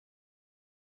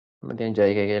 මම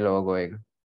ජයිකගේ ලෝගෝ එක.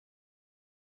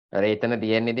 අර එතන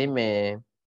තියෙන්නේ ඉතින් මේ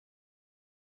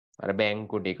අර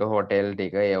බැංකු ටික හෝටෙල්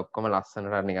ටික ඒ ඔක්කොම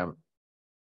ලස්සනට නිකන්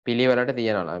පිළිවෙලට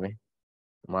තියනවා මේ.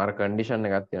 මාර කන්ඩිෂන්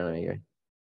එකක් තියෙනවා මේකේ.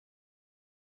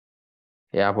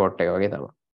 එයාපෝට් එක වගේ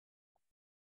තමයි.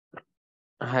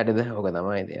 හරිද? ඕක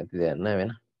තමයි ඉතින් ඇති දෙයක් නෑ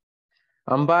වෙන.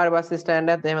 අම්පාර බස්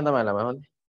ස්ටෑන්ඩ් එකත් එහෙම තමයි ළමයි හොඳයි.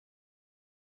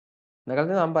 දැකලා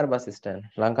තියෙනවද අම්පාර බස් ස්ටෑන්ඩ්?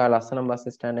 ලංකාවේ ලස්සනම බස්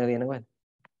ස්ටෑන්ඩ් එක තියෙන කොහෙද?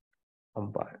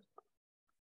 අම්පාර.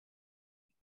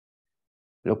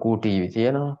 ලොකු ටීවී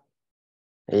තියෙනවා.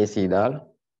 AC දාලා.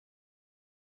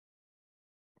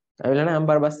 ඇවිල්ලා නැහැ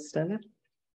අම්පාර බස් ස්ටෑන්ඩ් එක?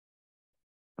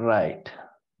 රයිට්.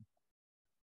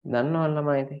 දන්නවද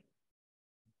ළමයි ඉතින්?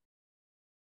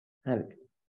 හරි.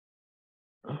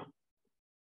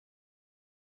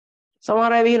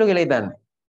 සමහර අය විහිළු කියලා හිතන්නේ.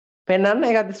 පෙන්නන්න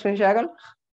ඒකත් ස්ක්‍රීන් ෂෙයා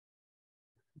කරලා.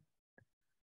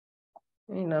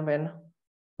 ඉන්න පෙන්න.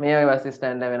 මේ වගේ බස්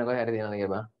ස්ටෑන්ඩ් එක වෙන කොහේ හරි තියෙනවද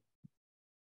කියලා බලන්න.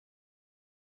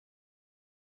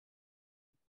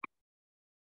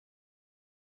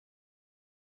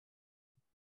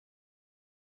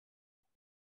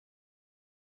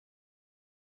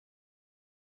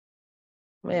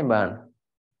 මේ බලන්න.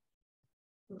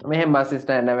 මෙහෙම බස්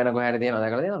ස්ටෑන්ඩ් එක වෙන කොහේ හරි තියෙනවද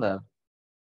දැකලා තියෙනවද?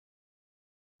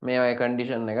 මේ වගේ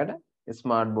කන්ඩිෂන් එකට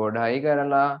ස්මාර්ට් බෝඩ් හයි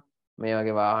කරලා මේ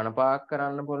වගේ වාහන පාක්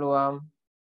කරන්න පුළුවන්.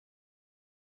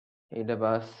 ඊට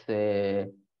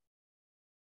පස්සේ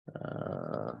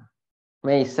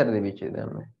මේ ඉස්සර තිබිච්ච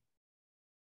දැන්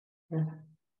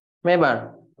මේ බලන්න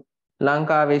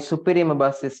ලංකාවේ සුපිරිම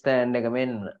බස් ස්ටෑන්ඩ් එක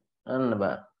මෙන්න අන්න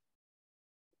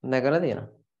බලන්න දැකලා තියෙනවා.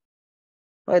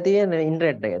 ඔය තියෙන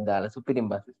ඉන්ටර්නෙට් එකේ දාලා සුපිරිම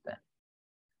බස් ස්ටෑන්ඩ්.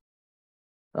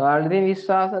 ඔයාලට ඉතින්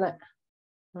විශ්වාස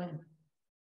නැහැ.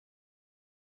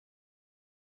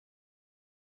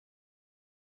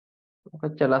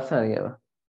 කොච්චර ලස්සනද කියලා.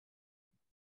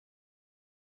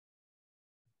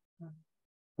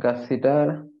 ගස් හිටාර.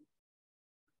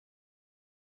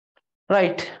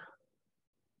 රයිට්.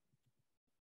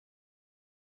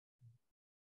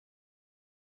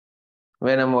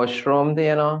 වෙනම වොෂ්රූම්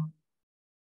තියෙනවා.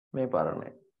 මේ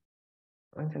පරණේ.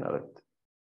 අන්තිමට.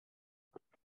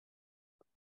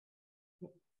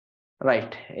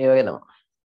 රයිට්. ඒ වගේ තමයි.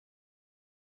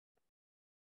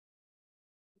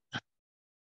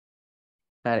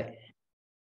 හරි.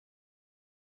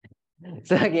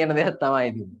 සර් කියන දේක් තමයි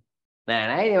ඉතින්.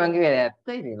 නෑ ඉතින් මං කිව්වේ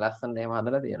ඇත්ත ඉතින් ලස්සනට එහෙම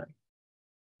හදලා තියෙනවා.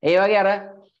 ඒ වගේ අර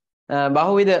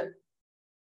බහුවිධ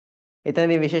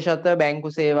එතනදී විශේෂත්ව බැංකු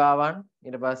සේවාවන්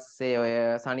ඊට පස්සේ ඔය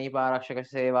සනීප ආරක්ෂක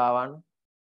සේවාවන්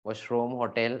වොෂ්රූම්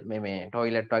හොටෙල් මේ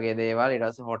ටොයිලට් වගේ දේවල් ඊට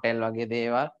පස්සේ හොටෙල් වගේ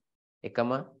දේවල්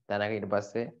එකම තැනක ඊට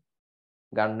පස්සේ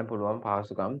ගන්න පුළුවන්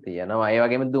පහසුකම් තියෙනවා. ඒ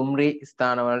වගේම දුම්රි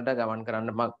ස්ථාන වලට ගමන්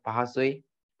කරන්න පහසුයි.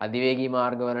 අධිවේගී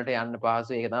මාර්ග වලට යන්න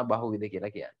පහසුයි. ඒක තමයි බහුවිධ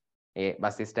කියලා කියන්නේ. ඒ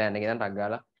බස් ස්ටෑන්ඩ් එකේ ඉඳන් ටක්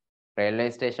ගාලා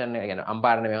රේල්වේ ස්ටේෂන් එක කියන්නේ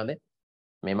අම්පාර නෙමෙයි හොඳේ.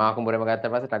 මේ මාකුඹුරේම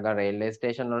ගත්ත පස්සේ ටක් ගාලා රේල්වේ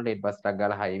ස්ටේෂන් වලට ඊට පස්සේ ටක්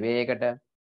ගාලා හයිවේ එකට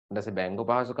ඊට පස්සේ බැංකු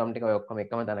පහසුකම් ටික ඔය ඔක්කොම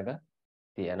එකම තැනක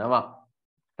තියෙනවා.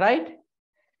 රයිට්?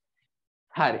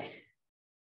 හරි.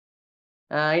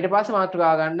 ඊට පස්සේ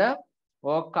මාතෘකාව ගන්න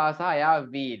වෝක් කාර් සහ එයා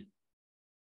වීල්.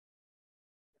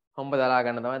 හොම්බ දලා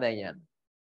ගන්න තමයි දැන් යන්නේ.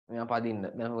 මෙයා පදින්න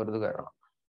දැන් වරුදු කරනවා.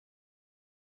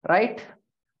 රයිට්?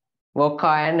 වෝක්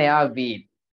කාර් and එයා වීල්.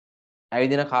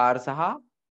 ඇවිදින කාර් සහ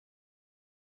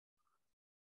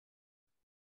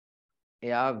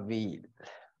එයා වීල්.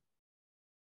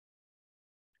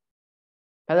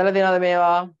 හදලා තියෙනවද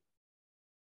මේවා?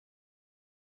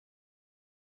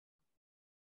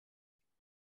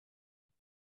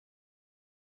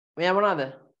 මෙයා මොනවද?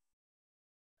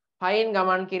 පයින්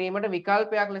ගමන් කිරීමට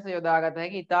විකල්පයක් ලෙස යොදාගත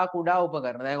හැකි ඉතා කුඩා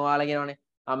උපකරණ. දැන් ඔයාලා කියනවනේ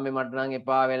අම්මේ මට නම්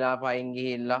එපා වෙලා පයින්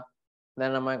ගිහිල්ලා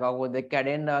දැන් නම් මම කකුල් දෙක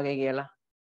කැඩෙන්න වගේ කියලා.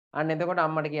 අන්න එතකොට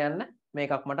අම්මට කියන්න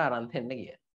මේකක් මට අරන් දෙන්න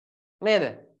කියලා. නේද?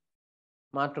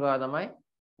 මාතෘකාව තමයි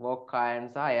walk iron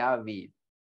සහ එයා wheel.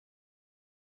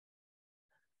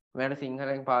 මට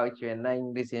සිංහලෙන් පාවිච්චි වෙන්න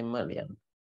ඉංග්‍රීසියෙන්ම ලියන්න.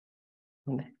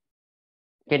 හොඳයි.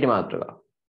 කෙටි මාතෘකාව.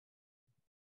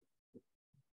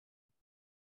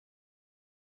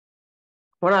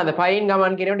 මොනවාද පයින්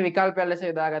ගමන් කිරීමට විකල්පයක් ලෙස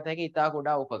යොදාගත හැකි ඉතා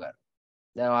කුඩා උපකරණ.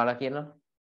 දැන් ඔයාලා කියනවා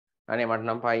අනේ මට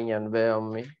නම් පයින් යන්න බෑ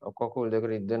අම්මේ කකුල් දෙක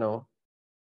රිද්දෙනවා.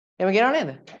 එහෙම කියනව නේද?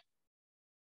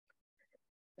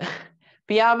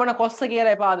 පියාඹන කොස්ස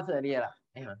කියලා එපාද සර් කියලා.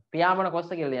 එහෙනම් පියාඹන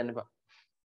කොස්ස කියලා ලියන්න එපා.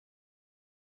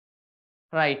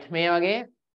 රයිට් මේ වගේ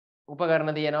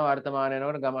උපකරණ තියෙනවා වර්තමාන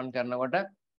වෙනකොට ගමන් කරනකොට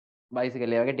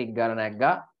බයිසිකලේ වගේ ටික් ගාලා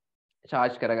නැග්ගා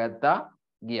චාර්ජ් කරගත්තා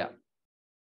ගියා.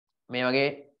 මේ වගේ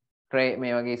ට්‍රේ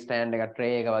මේ වගේ ස්ටෑන්ඩ් එකක්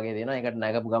ට්‍රේ එක වගේ දෙනවා. ඒකට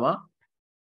නැගපු ගම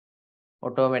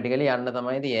ඔටෝමැටිකලි යන්න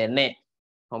තමයි තියෙන්නේ.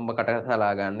 හොම්බ කට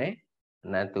සලා ගන්නෙ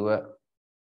නැතුව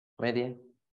මේ තියෙන්නේ.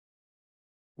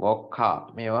 වොක්කා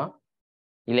මේවා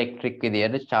ඉලෙක්ට්‍රික්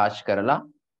විදියට charge කරලා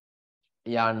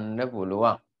යන්න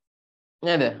පුළුවන්.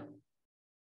 නේද?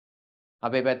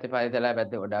 අපේ පැත්තේ පරිසරය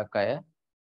පැත්තේ ගොඩක් අය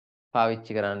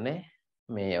පාවිච්චි කරන්නේ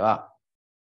මේවා.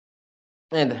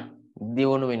 නේද?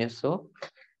 දියුණු මිනිස්සු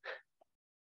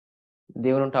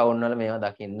දියුණු ටවුන් වල මේවා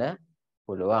දකින්න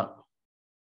පුළුවන්.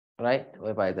 right?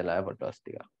 ඔය පරිසරය ෆොටෝස්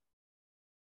ටික.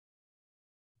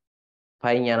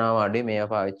 පයින් යනවා අඩුයි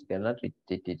මේවා පාවිච්චි කරලා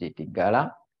ටික් ගාලා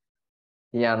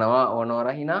යනවා ඕනවර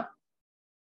හිනා.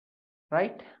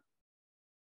 right?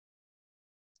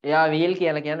 එයා වීල්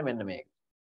කියලා කියන්නේ මෙන්න මේක.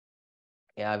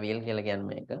 එයා වීල් කියලා කියන්නේ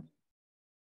මේක.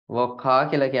 වොක්කා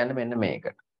කියලා කියන්නේ මෙන්න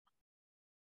මේකට.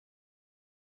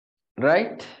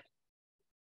 right?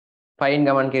 පයින්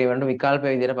ගමන් කිරීමට විකල්ප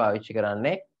විදිහට පාවිච්චි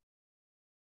කරන්නේ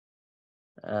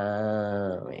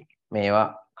මේවා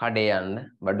කඩේ යන්න,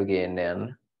 බඩු ගේන්න යන්න,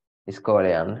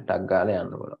 ඉස්කෝලේ යන්න, ටක් ගාලා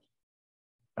යන්න පුළුවන්.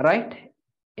 right?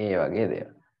 ඒ වගේ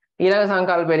දේවල්. ඊළඟ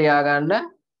සංකල්පය ලියා ගන්න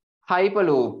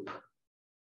hyperloop.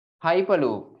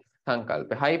 hyperloop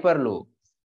සංකල්පය hyperloop.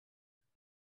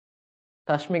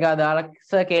 තස්මිකා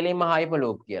දාලා කෙලින්ම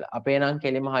hyperloop කියලා. අපේ නම්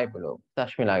කෙලින්ම hyperloop.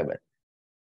 තස්මිලාගේ බෑ.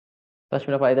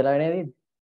 තස්මිලා පයිදලා නේද?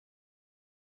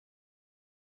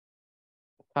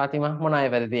 පාතිමා මොන අය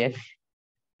වැඩ තියෙන්නේ?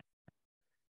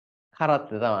 කරත්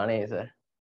තමයි නේද?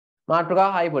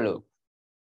 මාතෘකා hyperloop.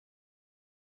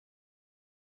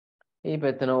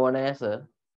 ඊපෙත්තන ඕනේ සර්.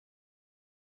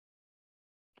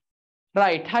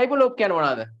 right hyperloop කියන්නේ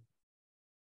මොනවද?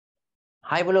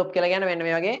 hyperloop කියලා කියන්නේ මෙන්න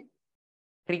මේ වගේ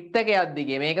ත්‍රිත්‍යකයක්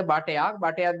දිගේ මේක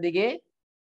බටයක් දිගේ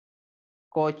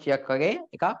කෝච්චියක් වගේ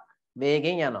එකක්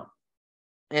වේගෙන් යනවා.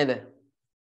 නේද?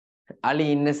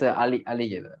 අලි ඉන්නේ සර් අලි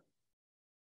කියලා.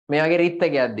 මේ වගේ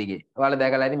රිත්තකයක් දිගේ. ඔයාලා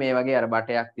දැකලා ඇති මේ වගේ අර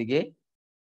බටයක් දිගේ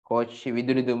කෝච්චි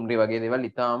විදුලි දුම්රි වගේ දේවල්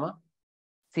ඊටාම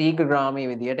ශීඝ්‍රගාමී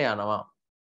විදියට යනවා.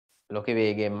 ලෝකේ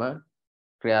වේගෙන්ම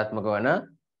ක්‍රියාත්මක වන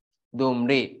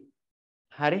දුම්රි.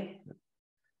 හරි?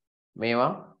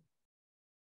 මේවා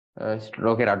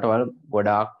ලෝකේ රටවල්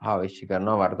ගොඩාක් පාවිච්චි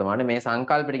කරනවා වර්තමානයේ මේ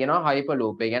සංකල්පෙට කියනවා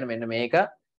හයිපර්ලූප්. ඒ කියන්නේ මෙන්න මේක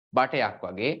බටයක්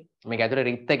වගේ. මේක ඇතුලේ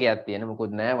රිත්තකයක් තියෙන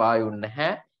මොකුත් නැහැ වායුන්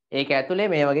නැහැ. ඒක ඇතුලේ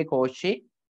මේ වගේ කෝච්චි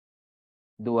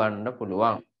දුවන්න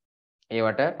පුළුවන්.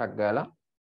 ඒවට ටක් ගාලා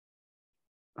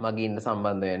මගින්න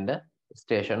සම්බන්ධ වෙන්න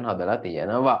ස්ටේෂන් හදලා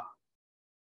තියෙනවා.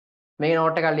 මේ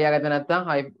නෝට් එක ලියාගත්තේ නැත්නම්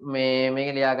මේක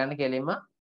ලියා ගන්න කෙලින්ම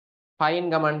පයින්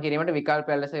ගමන් කිරීමට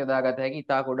විකල්පයක් ලෙස යොදාගත හැකි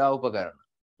ඉතා කුඩා උපකරණ.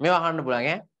 මේවා අහන්න පුළුවන්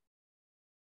ඈ.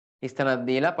 ඉස්තනක්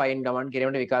දීලා පයින් ගමන්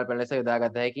කිරීමට විකල්පයක් ලෙස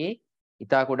යොදාගත හැකි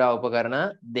ඉතා කුඩා උපකරණ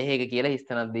දෙකක කියලා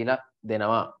ඉස්තනක් දීලා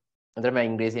දෙනවා. එතන මම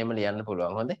ඉංග්‍රීසියෙන්ම ලියන්න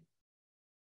පුළුවන්. හොඳේ.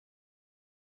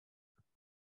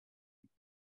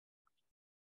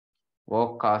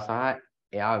 walk car සහ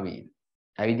air wheel.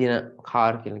 ඇවිදින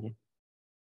කාර් කියලා කියන්නේ.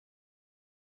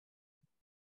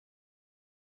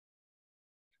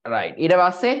 right. ඊට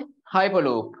පස්සේ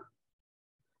hyperloop.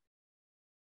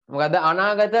 මොකද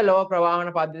අනාගත ලෝක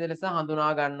ප්‍රවාහන පද්ධතිය ලෙස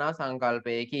හඳුනා ගන්නා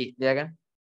සංකල්පයකි. ලියගන්න.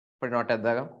 පොඩි නෝට් එකක්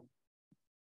දාගමු.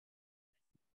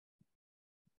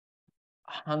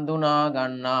 හඳුනා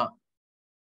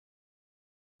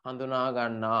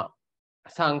ගන්නා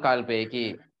සංකල්පයකි.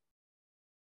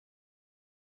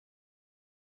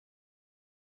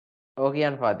 ඔය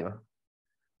කියන්න පාතිමා.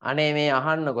 අනේ මේ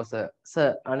අහන්නකො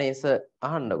සර් අනේ සර්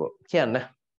අහන්නකො කියන්න.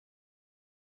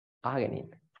 අහගෙන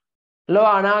ඉන්න. ලෝ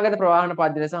අනාගත ප්‍රවාහන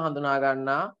පද්ධතිය ලෙස හඳුනා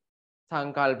ගන්නා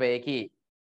සංකල්පයකි.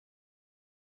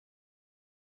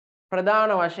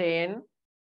 ප්‍රධාන වශයෙන්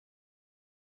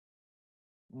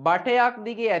බටයක්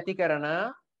දිගේ ඇති කරන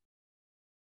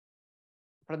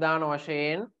ප්‍රධාන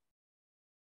වශයෙන්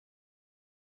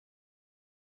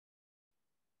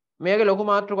මේකේ ලොකු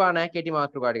මාතෘකා නැහැ කෙටි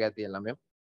මාතෘකා ටිකක් තියෙනවා ළමයෝ.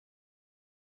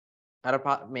 අර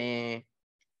මේ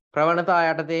ප්‍රවණතා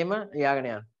යටතේම ලියාගෙන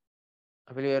යන්න.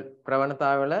 අපි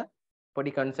ප්‍රවණතාවල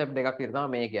පොඩි concept දෙකක් විතර තමයි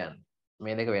මේ කියන්නේ.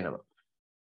 මේ දෙක වෙනම.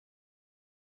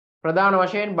 ප්‍රධාන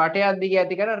වශයෙන් බටයක් දිගේ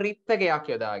ඇති කරන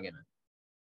රිත්තකයක් යොදාගෙන.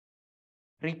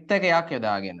 රිත්තකයක්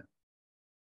යොදාගෙන.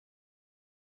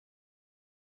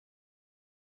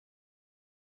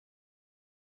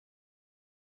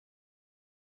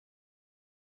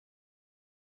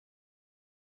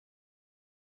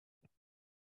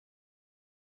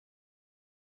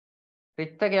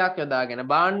 රිත්තකයක් යොදාගෙන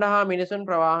භාණ්ඩ හා මිනිසුන්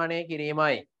ප්‍රවාහනය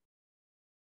කිරීමයි.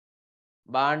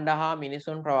 භාණ්ඩ හා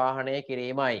මිනිසුන් ප්‍රවාහනය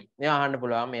කිරීමයි. මේ අහන්න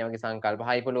පුළුවන් මේ වගේ සංකල්ප.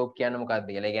 හයිපර්ලූප් කියන්නේ මොකක්ද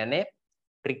කියලා. ඒ කියන්නේ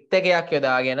රිත්තකයක්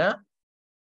යොදාගෙන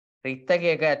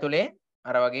රිත්තකයක ඇතුලේ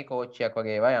අර වගේ කෝච්චියක්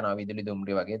වගේ ඒවා යනවා විදුලි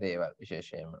දුම්රිය වගේ දේවල්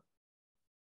විශේෂයෙන්ම.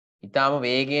 ඊටාම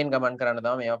වේගයෙන් ගමන් කරන්න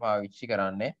තමයි මේවා පාවිච්චි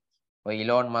කරන්නේ. ඔය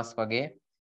ඉලෝන් මස්ක් වගේ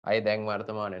අය දැන්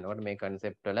වර්තමාන වෙනකොට මේ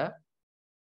concept වල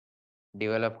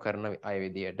develop කරන අය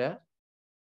විදියට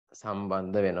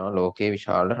සම්බන්ධ වෙනවා ලෝකයේ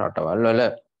විශාල රටවල් වල.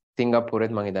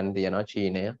 සිංගප්පූරෙත් මම හිතන්නේ තියෙනවා,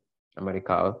 චීනය,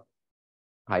 ඇමරිකාව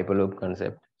hyperloop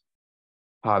concept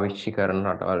පාවිච්චි කරන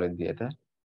රටවල් විදියට.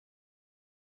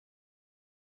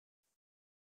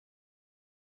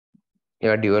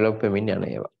 ඒවා ඩිවලොප් වෙමින් යන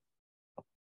ඒවා.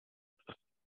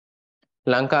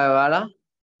 ලංකාවේ ඔයාලා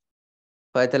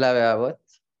පයතලාවේ ආවොත්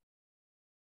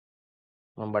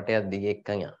මම බටයක් දිගේ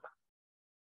එක්කන් යන්න.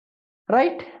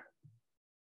 රයිට්.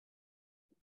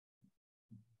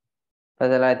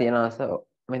 පයතලාවේ තියෙන අස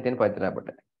මෙතන තියෙන පයතලාව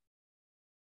බට.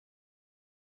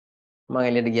 මම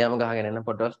එළියට ගියාම ගහගෙන යන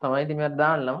ෆොටෝස් තමයි ඉතින් මේවත්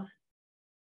දාන්නම්.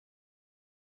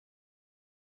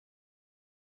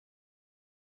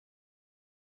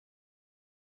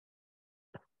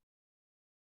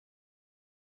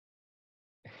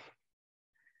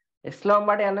 ඉස්ලාම්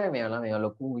බට යන්නේ මේවා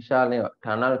ලොකු විශාල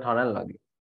ටනල් වගේ.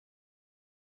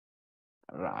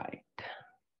 රයිට්.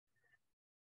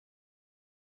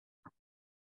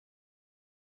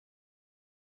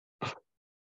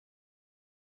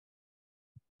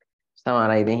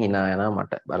 සමහර අය ඉතින් hina යනවා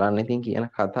මට. බලන්න ඉතින් කියන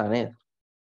කතා නේද?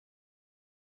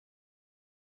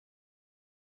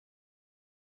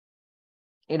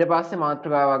 ඊට පස්සේ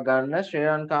මාතෘකාවක් ගන්න ශ්‍රී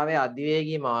ලංකාවේ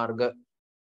අධිවේගී මාර්ග.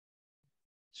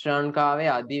 ශ්‍රී ලංකාවේ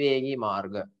අධිවේගී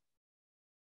මාර්ග.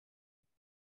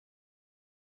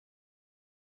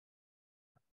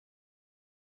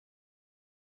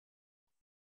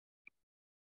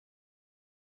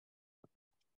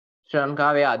 ශ්‍රී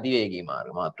ලංකාවේ අධිවේගී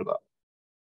මාර්ග මාතෘකාව.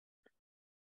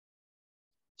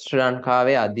 ශ්‍රී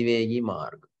ලංකාවේ අධිවේගී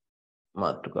මාර්ග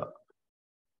මාතෘකාව.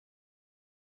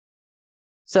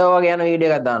 වගේ යන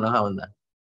වීඩියෝ එකක් දානවා හවුන්ද?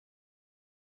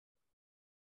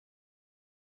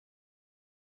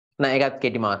 නෑ ඒකත්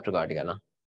කෙටි මාතෘකාව ටික නා.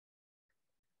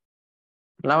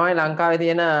 ළමයි ලංකාවේ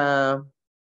තියෙන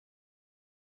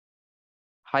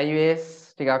හයිවේස්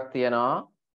ටිකක් තියෙනවා.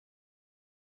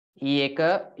 E1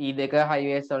 E2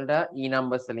 හයිවේස් වලට E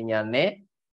නම්බර්ස් වලින් යන්නේ.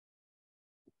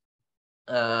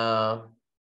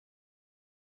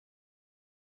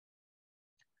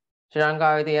 ශ්‍රී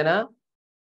ලංකාවේ තියෙන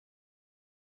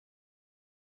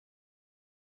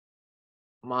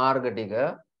මාර්ග ටික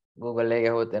Google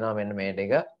එකේ ගහුවොත් එනවා මෙන්න මේ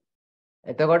ටික.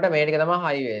 එතකොට මේ ටික තමයි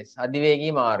හයිවේස්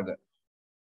අධිවේගී මාර්ග.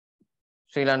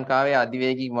 ශ්‍රී ලංකාවේ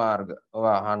අධිවේගී මාර්ග.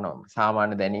 ඔවා අහනවා.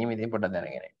 සාමාන්‍ය දැනීම ඉතින් පොඩ්ඩක්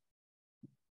දැනගෙන.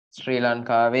 ශ්‍රී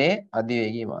ලංකාවේ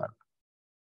අධිවේගී මාර්ග.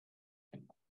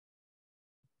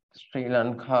 ශ්‍රී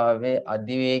ලංකාවේ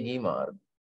අධිවේගී මාර්ග.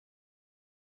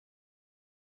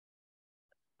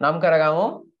 නම් කරගමු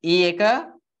E1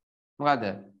 මොකද?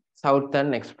 Southern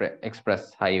Express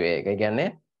Highway එක. ඒ කියන්නේ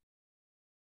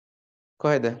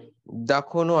කොහෙද?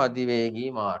 දකුණු අධිවේගී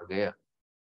මාර්ගය.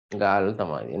 ගාල්ල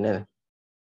තමයි නේද?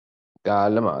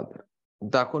 ගාල්ල මාර්ගය.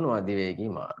 දකුණු අධිවේගී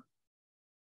මාර්ගය.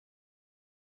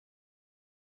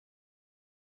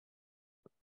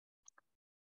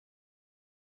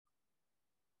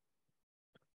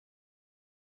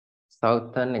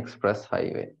 Southern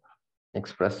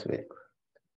Expressway.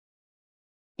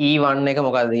 E1 එක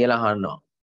මොකක්ද කියලා අහනවා.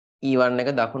 E1 එක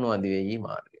දකුණු අධිවේගී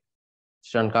මාර්ගය.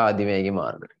 ශ්‍රී ලංකා අධිවේගී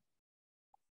මාර්ගය.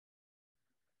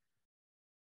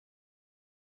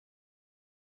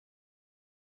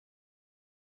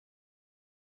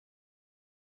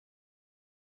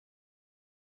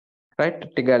 රයිට්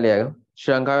ටික ගාලියක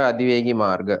ශ්‍රී ලංකාවේ අධිවේගී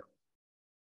මාර්ග.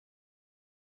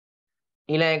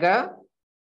 ඊළඟ එක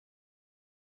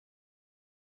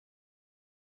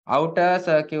outer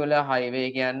circular highway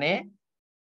කියන්නේ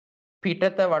පිටත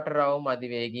වටරවුම්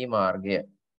අධිවේගී මාර්ගය.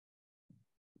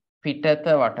 පිටත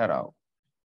වටරවුම්.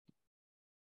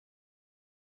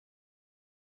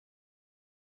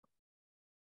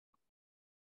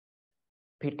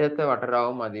 පිටත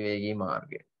වටරවුම් අධිවේගී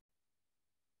මාර්ගය.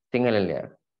 සිංහලෙන්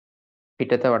ලියන්න.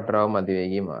 පිටත වටරවුම්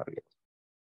අධිවේගී මාර්ගය.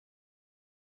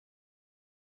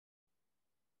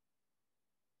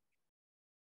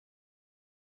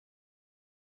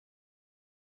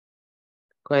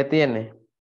 කොහෙද තියෙන්නේ?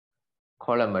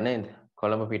 කොළඹ නේද?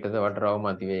 කොළඹ පිටත වටරවුම්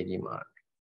අධිවේගී මාර්ගය.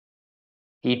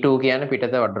 E2 කියන්නේ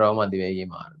පිටත වටරවුම් අධිවේගී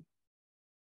මාර්ගය.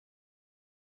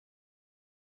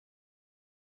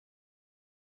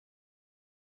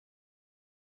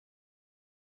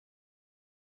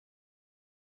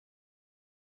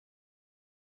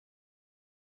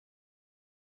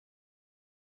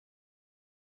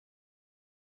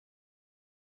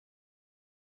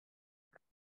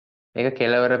 මේක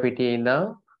කෙළවර පිටියේ ඉඳන්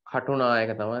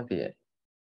කටුනායක තමයි තියෙන්නේ.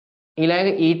 ඊළඟ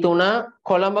E3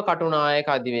 කොළඹ කටුනායක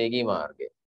අධිවේගී මාර්ගය.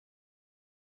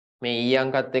 මේ E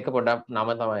අංකත් එක්ක පොඩක් නම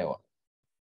තමයි ඕන.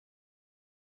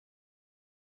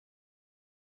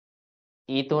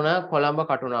 E3 කොළඹ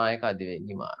කටුනායක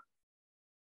අධිවේගී මාර්ගය.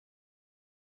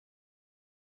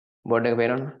 බෝඩ් එක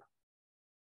පේනවද?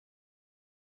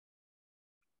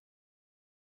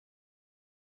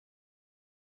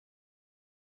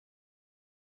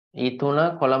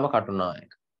 E3 කොළඹ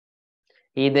කටුනායක.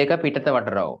 E2 පිටත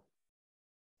වටරව්.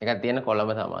 එකක් තියෙන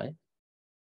කොළඹ තමයි.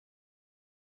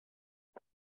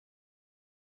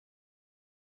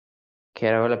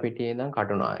 කෙරවල පිටියේ ඉඳන්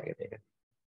කටුනායකට එක.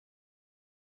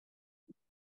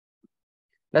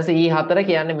 ඊට පස්සේ E4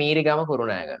 කියන්නේ මීරිගම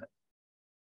කුරුණෑගල.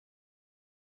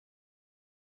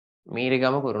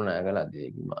 මීරිගම කුරුණෑගල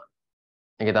අධිවේගී මාර්ගය.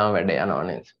 ඒක තමයි වැඩ යනවා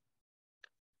නේද?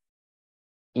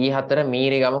 E4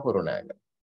 මීරිගම කුරුණෑගල.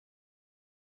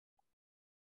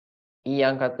 E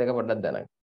අංකත් එක පොඩ්ඩක් දැනගන්න.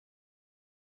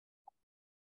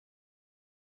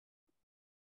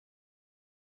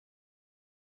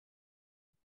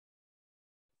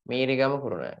 මීරිගම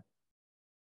කුරුණෑගල.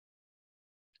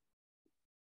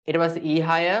 ඊට පස්සේ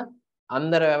E6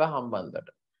 අන්දරවැව හම්බන්තොට.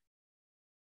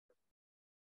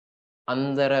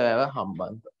 අන්දරවැව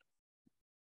හම්බන්තොට.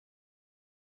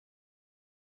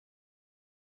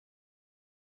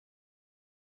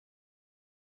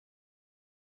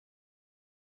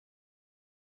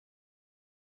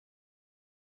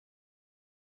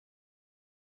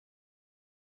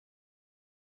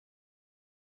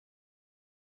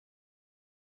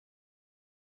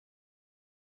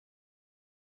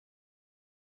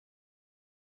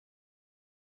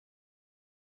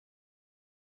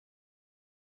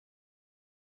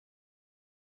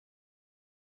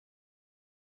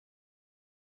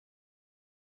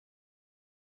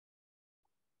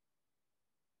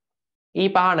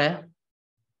 E5 නෑ.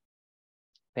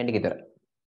 වෙන්නේ කිතර.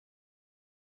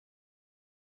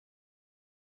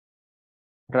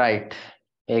 right.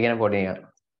 ඒ ගැන පොඩි එකක්.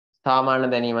 සාමාන්‍ය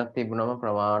දැනීමක් තිබුණම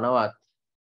ප්‍රමාණවත්.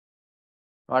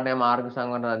 ඔයාලට මාර්ග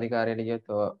සංවර්ධන අධිකාරියට ගියොත්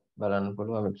ඔය බලන්න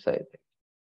පුළුවන් වෙබ්සයිට් එක.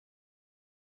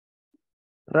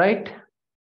 right.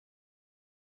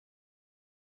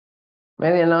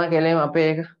 මේ දෙනවා කෙලෙම අපේ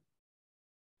එක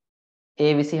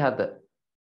A27.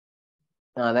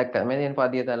 දැක්කද මේ දෙන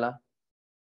පදිය තලා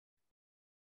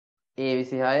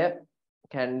A26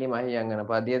 කැන්ඩි මහියංගන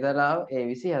පදිය තලාව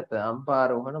A27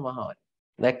 අම්පාරෝහණ මහවයි.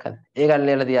 දැක්කද? ඒක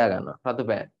ලියලා තියාගන්නවා. රතු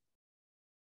පෑන්.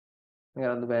 මේක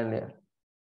රතු පෑන් ලියලා.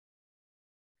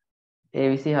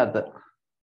 A27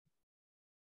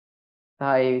 සහ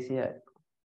A26.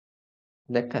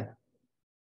 දැක්කද?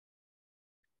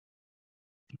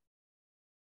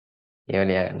 ඒව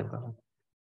ලියාගන්න පුළුවන්.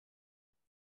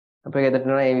 අපේ ගෙදරට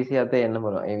යනවා A27 එන්න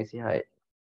පුළුවන්. A26.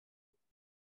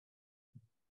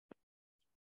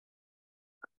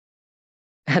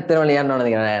 ඇත්තටම ලියන්න ඕනද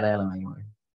කියලා නෑ නෑ.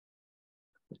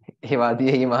 ඒ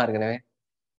වාදියේ මාර්ග නෙවෙයි.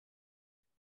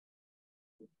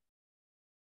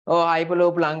 ඕ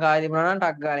හයිපර්ලූප් ලංකාවේ තිබුණා නම්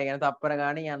ටක් ගානේ කියන තප්පර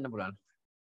ගානේ යන්න පුළුවන්.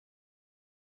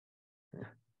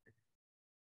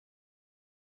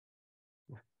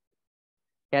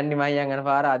 කැන්ඩි මහියන් යන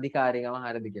පාර අධිකාරියකම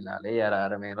හරිද කියලා. ඒ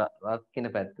අර මේ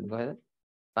රත්කින පැත්ත කොහෙද?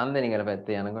 සම්දෙනිකල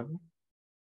පැත්තේ යනකොට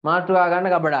මාට්ටුවා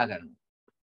ගන්න ගබඩා කරනවා.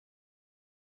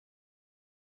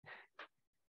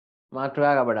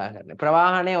 මාට්ටුවා ගබඩා කරනවා.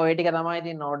 ප්‍රවාහනේ ওই ටික තමයි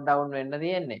ඉතින් නෝට් ඩවුන් වෙන්න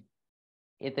තියෙන්නේ.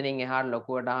 එතනින් එහාට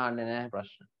ලොකුවට අහන්නේ නැහැ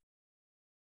ප්‍රශ්න.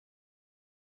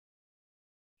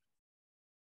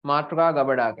 මාට්ටුවා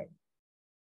ගබඩා කරනවා.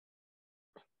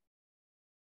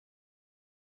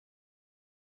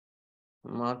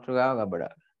 මාතෘකාව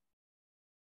ගබඩා.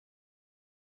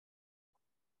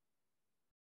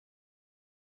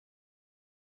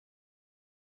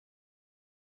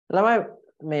 ළමයි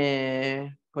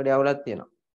මේ පොඩි අවුලක් තියෙනවා.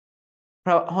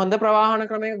 හොඳ ප්‍රවාහන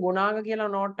ක්‍රමයක ගුණාංග කියලා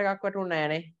නෝට් එකක් වැටුන්නේ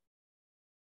නැහනේ.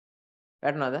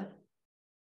 වැටුණාද?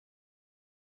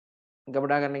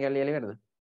 ගබඩා කරන්න කියලා ලියලා ඉවරද?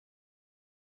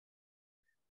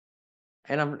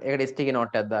 එහෙනම් ඒකට ස්ටිකි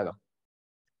නෝට් එකක් දාගමු.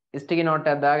 ස්ටිකි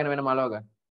නෝට් එකක් දාගෙන වෙන මලව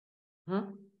ගන්න.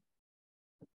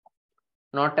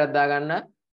 නෝට් එකක් දාගන්න.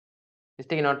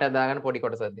 ස්ටිකි නෝට් එකක් දාගන්න පොඩි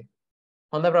කොටසක්දී.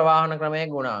 හොඳ ප්‍රවාහන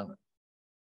ක්‍රමයේ ගුණාංග.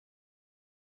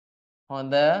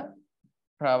 හොඳ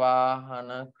ප්‍රවාහන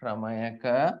ක්‍රමයක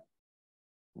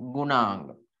ගුණාංග.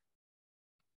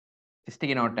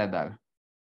 ස්ටිකි නෝට් එකක් දාගන්න.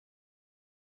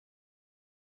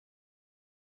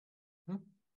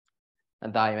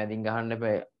 තායි මැදින් ගහන්න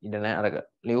එපා ඉඩ නැහැ අරක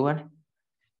ලියුවනේ.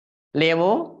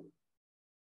 ලියමු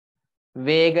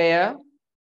වේගය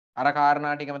අර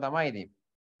කාරණා ටිකම තමයි ඉතින්.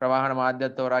 ප්‍රවාහන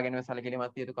මාධ්‍යත් තෝරා ගැනීම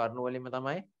සැලකිලිමත් යුතු කරුණු වලින්ම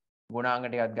තමයි ගුණාංග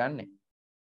ටිකක් ගන්නෙ.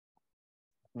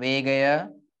 වේගය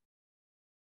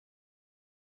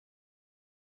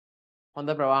හොඳ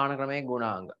ප්‍රවාහන ක්‍රමයේ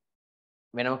ගුණාංග.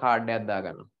 වෙනම කාඩ් එකක්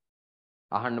දාගන්න.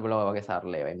 අහන්න බලව වගේ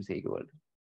සරල ඒවා MCQ වලට.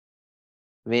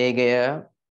 වේගය,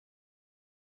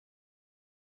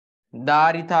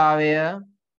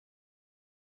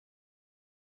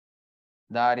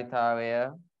 ධාරිතාවය,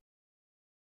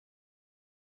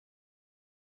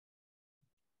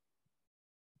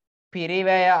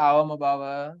 පිරිවැය අවම බව,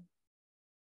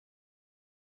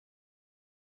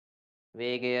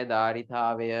 වේගය,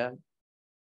 ධාරිතාවය,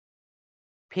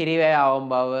 පිරිවැය අවම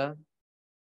බව,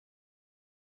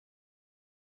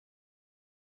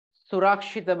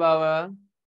 සුරක්ෂිත බව,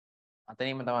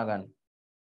 අතනින්ම තමයි ගන්න.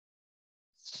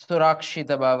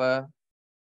 සුරක්ෂිත බව,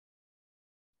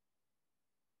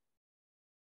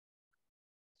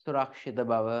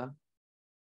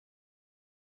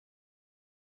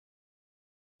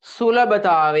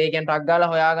 සුලභතාවය කියන්නේ ටක්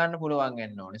ගාලා හොයාගන්න පුළුවන්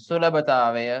වෙන්න ඕනේ.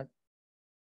 සුලභතාවය,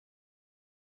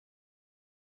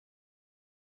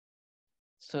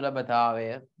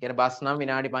 කියන්නේ බස් නම්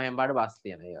විනාඩි 5න් පාඩ බස්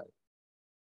තියෙන ඒ වගේ.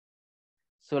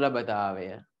 සුලභතාවය.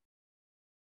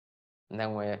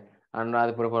 දැන් ඔය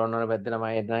අනුරාධපුර පොළොන්නරුව පැත්තේ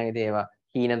ළමයි එදා ඉතින් ඒවා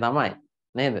හීන තමයි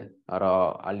නේද? අර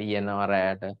අලියනවා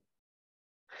රැයට.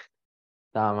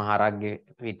 තාම හරක්ගේ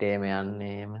පිටේම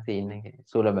යන්නේ එහෙම සීන් එකේ.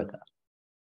 සුලභතාවය.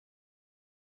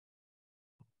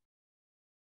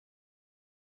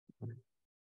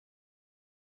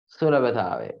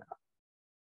 සුලභතාවය.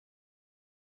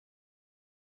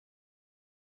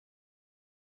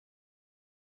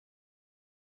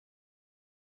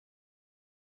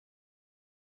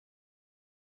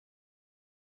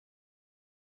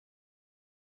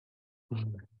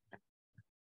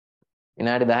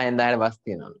 විනාඩි 10න් 10ට බස්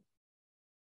තියෙනවා.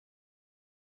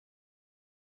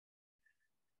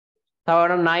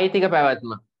 තවන නෛතික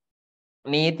පැවැත්ම.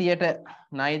 නීතියට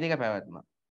නෛතික පැවැත්ම.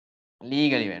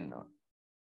 ලීගලි වෙන්න ඕන.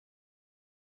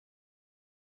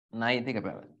 නෛතික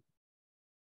පැවැත්ම.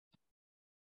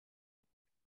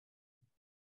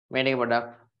 මේ ටික පොඩ්ඩක්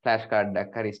ෆ්ලෑෂ් කාඩ්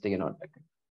එකක් හරි ස්ටිකි නෝට් එකක්.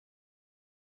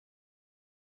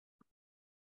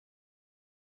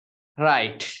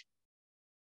 right.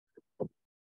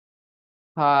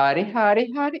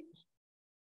 හරි.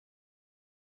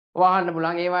 වහන්න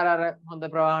පුළුවන් ඒවා අර හොඳ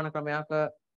ප්‍රවාහන ක්‍රමයක්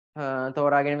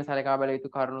තෝරා ගැනීම සලකා බැලිය යුතු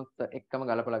කරුණුත් එක්කම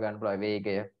ගලපලා ගන්න පුළුවන්.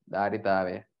 වේගය,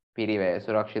 ධාරිතාවය, පිරිවැය,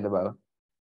 සුරක්ෂිත බව,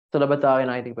 සුලභතාවය,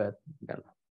 නෛතික පැවැත්ම ගන්න.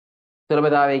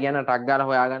 සුලභතාවය කියන්නේ ටක් ගාලා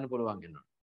හොයාගන්න පුළුවන් වෙනවා.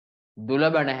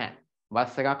 දුලබ නැහැ.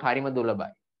 බස් එකක් හරිම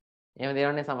දුලබයි. එහෙම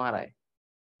දෙනවනේ සමහර අය.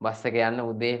 බස් එක යන්න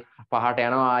උදේ 5ට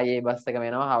යනවා ආයේ බස් එක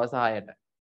වෙනවා හවස 6ට.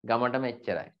 ගමට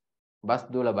මෙච්චරයි. බස්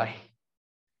දුලබයි.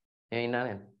 එහෙම ඉන්නා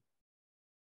නේද?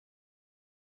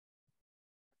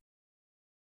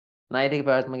 නෛතික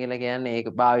පැවැත්ම කියලා කියන්නේ ඒක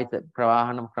භාවිත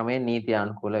ප්‍රවාහන ක්‍රමයේ නීති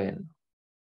අනුකූල වෙන්න.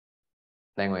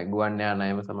 දැන් ඔය ගුවන්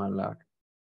යානයම සමානලාවට.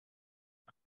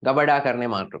 ගබඩාකරණය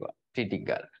මාතෘකාව ටිටික්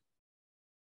ගාලා.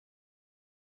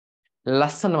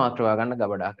 ලස්සන මාතෘකාව ගන්න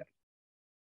ගබඩාකරණය.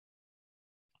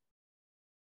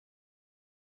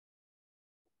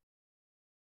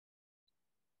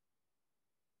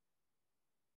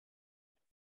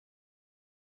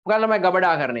 මොකක්ද මේ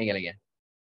ගබඩාකරණය කියලා කියන්නේ?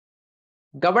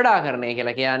 ගබඩාකරණය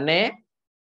කියලා කියන්නේ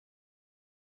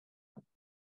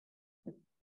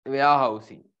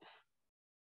warehousing.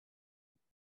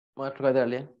 මාතෘකාව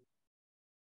දාලා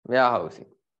warehousing.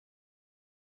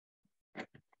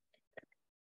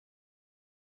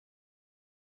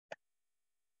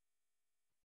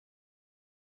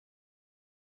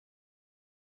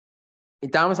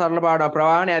 ඊටාම සරල පාඩම.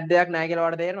 ප්‍රවාහනේ ඇද්දයක් නැහැ කියලා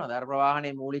වඩ තේරෙනවද? අර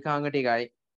ප්‍රවාහනේ මූලිකාංග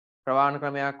ටිකයි ප්‍රවාහන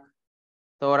ක්‍රමයක්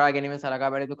තෝරා ගැනීම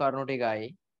සලකා බැලිය යුතු කරුණු ටිකයි.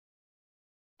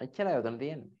 එච්චරයි උතන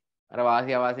තියෙන්නේ. අර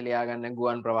වාසි අවාසි ලියා ගන්න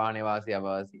ගුවන් ප්‍රවාහනේ වාසි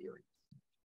අවාසි ඔය.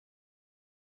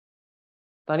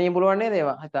 තනියෙන් පුළුවන් නේද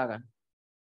ඒවා හිතා ගන්න?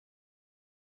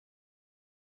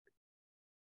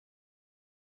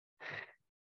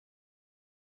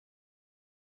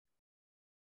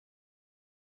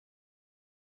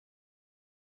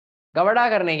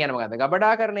 ගබඩාකරණය කියන්නේ මොකද්ද?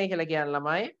 ගබඩාකරණය කියලා කියන්නේ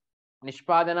ළමයි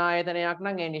නිෂ්පාදන ආයතනයක්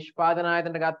නම් ඒ නිෂ්පාදන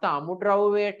ආයතනට ගත්ත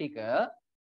අමුද්‍රව්‍ය ටික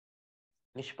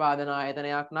නිෂ්පාදන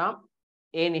ආයතනයක් නම්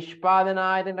ඒ නිෂ්පාදන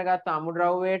ආයතනට ගත්ත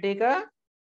අමුද්‍රව්‍ය ටික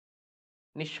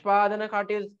නිෂ්පාදන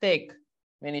කටයුත්තෙක්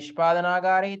මේ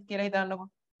නිෂ්පාදනාගාරය කියලා හිතන්නකෝ.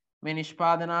 මේ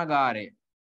නිෂ්පාදනාගාරය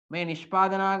මේ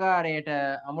නිෂ්පාදනාගාරයට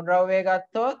අමුද්‍රව්‍ය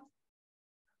ගත්තොත්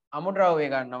අමුද්‍රව්‍ය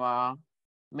ගන්නවා.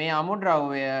 මේ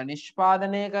අමුද්‍රව්‍ය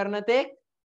නිෂ්පාදනය කරන තෙක්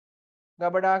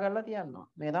ගබඩා කරලා තියනවා.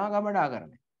 මේ තමයි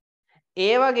ගබඩාකරණය.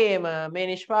 ඒ වගේම මේ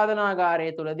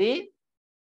නිෂ්පාදනාගාරය තුලදී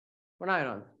මොනවා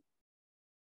වෙනවද?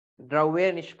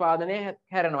 ද්‍රව්‍ය නිෂ්පාදනය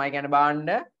හැරෙනවා. ඒ කියන්නේ භාණ්ඩ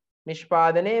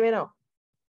නිෂ්පාදනය වෙනවා.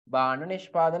 භාණ්ඩ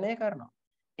නිෂ්පාදනය කරනවා.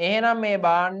 එහෙනම් මේ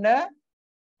භාණ්ඩ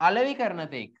අලෙවි කරන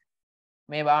තෙක්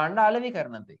මේ භාණ්ඩ අලෙවි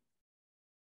කරන තෙක්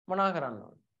මොනවා කරන්න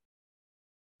ඕන?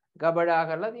 ගබඩා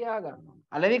කරලා තියාගන්න ඕන.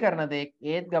 අලෙවි කරන තෙක්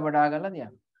ඒත් ගබඩා කරලා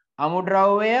තියාගන්න.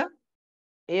 අමුද්‍රව්‍ය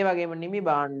ඒ වගේම නිමි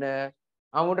භාණ්ඩ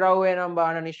අමුද්‍රව්‍ය නම්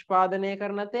භාණ්ඩ නිෂ්පාදනය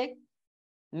කරන තෙක්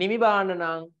නිමි භාණ්ඩ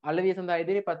නම් අලෙවිය සඳහා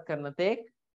ඉදිරිපත් කරන තෙක්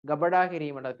ගබඩා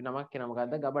කිරීමට අපි නමක් කියන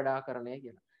මොකද්ද? ගබඩාකරණය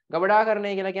කියලා.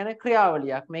 ගබඩාකරණය කියලා කියන්නේ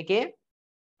ක්‍රියාවලියක්. මේකේ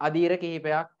අදීර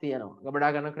කිහිපයක් තියෙනවා.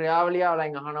 ගබඩා කරන ක්‍රියාවලිය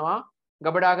වලින් අහනවා.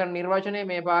 ගබඩා කරන නිර්වචනය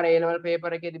මේ පාර A level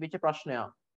paper එකේ තිබිච්ච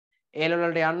ප්‍රශ්නයක්. A level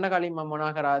වලට යන්න කලින් මම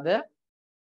මොනවා කරාද?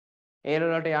 A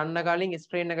level වලට යන්න කලින්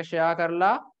ස්ක්‍රීන් එක ෂෙයා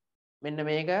කරලා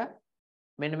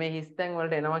මෙන්න මේ හිස්තැන්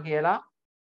වලට එනවා කියලා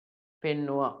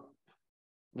පෙන්නුවා.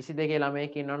 22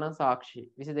 ළමයෙක් ඉන්නවනම් සාක්ෂි.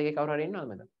 22 කවුරු හරි ඉන්නවද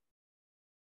මෙතන?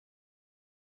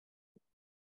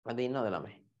 අද ඉන්නවද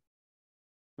ළමයි?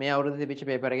 මේ අවුරුද්දේ තිබිච්ච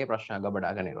පේපර් එකේ ප්‍රශ්න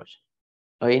ගබඩා කරන නිර්වචන.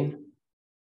 ඔයින්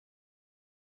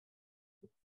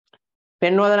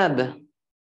පෙන්වද නැද්ද?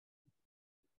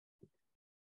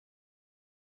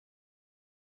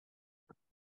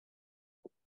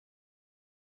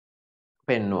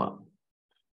 පෙන්නවා.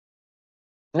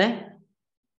 නේ?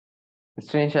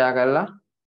 ස්ක්‍රීන් ෂෙයා කරලා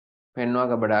පෙන්නවා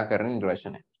ගබඩා කරන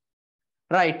නිර්වචනය.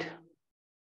 රයිට්.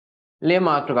 ලිය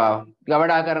මාතෘකාව.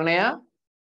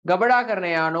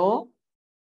 ගබඩාකරණය අනු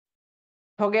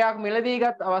තොගයක්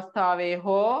මිලදීගත් අවස්ථාවේ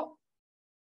හෝ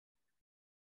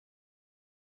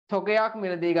තොගයක්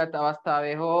මිලදීගත්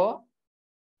අවස්ථාවේ හෝ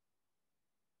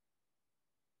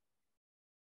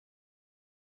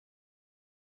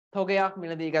තොගයක්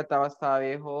මිලදීගත්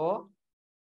අවස්ථාවේ හෝ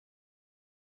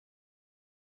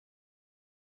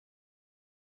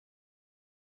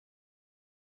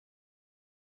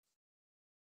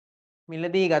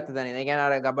මිලදී ගත්ත තැන ඉඳන්. ඒ කියන්නේ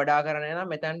අර ගබඩාකරණය නම්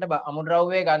මෙතනට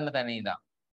අමුද්‍රව්‍ය ගන්න තැන ඉඳන්.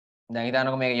 දැන්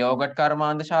හිතන්නකො මේක යෝගට්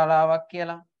කර්මාන්ත ශාලාවක්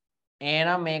කියලා.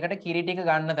 එහෙනම් මේකට කිරි ටික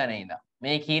ගන්න තැන ඉඳන්.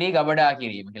 මේ කිරි ගබඩා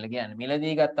කිරීම කියලා කියන්නේ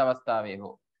මිලදී ගත් අවස්ථාවේ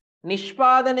හෝ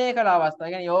නිෂ්පාදනය කළ අවස්ථාව.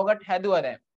 කියන්නේ යෝගට් හැදුවා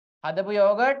දැන්. හදපු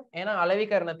යෝගට් එහෙනම් අලෙවි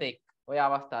කරන තෙක් ඔය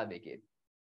අවස්ථා දෙකේදී.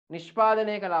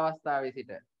 නිෂ්පාදනය කළ අවස්ථාවේ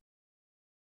සිට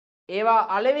ඒවා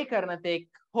අලෙවි කරන තෙක්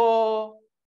හෝ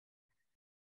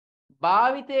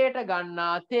භාවිතයට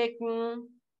ගන්නා තෙක්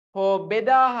හෝ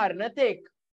බෙදා හරින තෙක්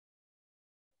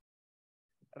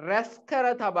රැස් කර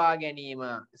තබා ගැනීම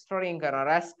ස්ටෝරින් කරන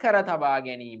රැස් කර තබා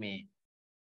ගැනීමේ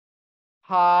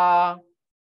හා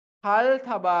කල්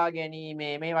තබා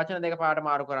ගැනීමේ මේ වචන දෙක පාට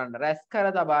මාරු කරන්න රැස්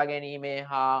කර තබා ගැනීමේ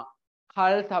හා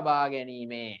කල් තබා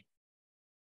ගැනීමේ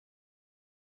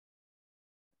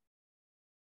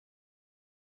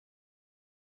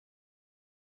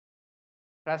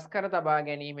රැස් කර තබා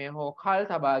ගැනීමේ හෝ කල්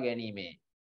තබා ගැනීමේ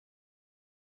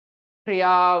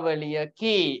ක්‍රියාවලියකි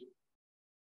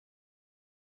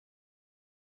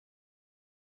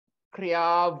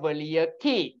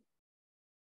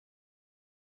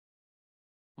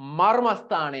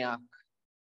මර්මස්ථානයක්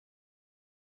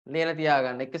ලියලා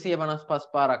තියාගන්න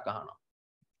 155 පාරක් අහනවා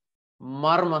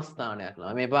මර්මස්ථානයක්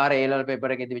නම මේ පාර A level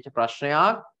paper එකේ තිබිච්ච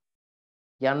ප්‍රශ්නයක්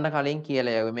යන්න කලින්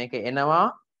කියලා යවුවේ මේක එනවා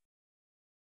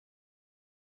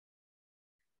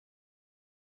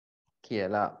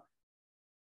කියලා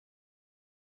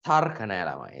තර්ක නෑ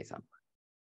ළමයි ඒ සම්බන්ධ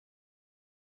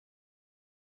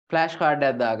ෆ්ලෑෂ් කාඩ්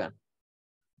එකක් දාගන්න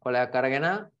කොලයක් අරගෙන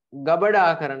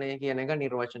ගබඩාකරණය කියන එක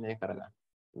නිර්වචනය කරගන්න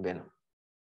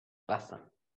වෙනවා ලස්සන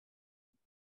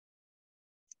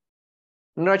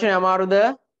නිර්වචනය අමාරුද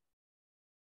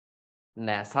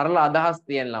නෑ සරල අදහස්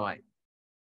තියෙන ළමයි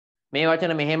මේ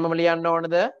වචන මෙහෙමම ලියන්න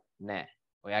ඕනද නෑ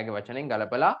ඔයාගේ වචනෙන්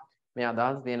ගලපලා මේ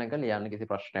අදහස් තියෙනක ලියන්න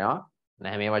කිසි ප්‍රශ්නයක්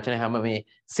නැහැ මේ වචන හැම මේ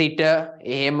සිට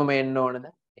එහෙමම එන්න ඕනද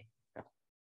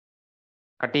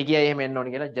කටි කියයි එහෙම එන්න ඕන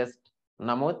කියලා ජස්ට්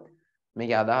නමුත්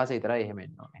මේකේ අදහස විතරයි එහෙම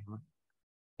එන්න ඕනේ එහෙම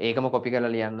ඒකම කොපි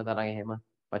කරලා ලියන්න තරම් එහෙම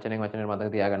වචනෙන් වචනෙට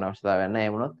මතක තියාගන්න අවශ්‍යතාවයක් නැහැ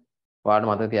ඒ වුණොත් ඔයාලට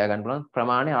මතක තියාගන්න පුළුවන්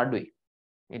ප්‍රමාණය අඩුයි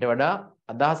ඊට වඩා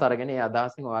අදහස් අරගෙන ඒ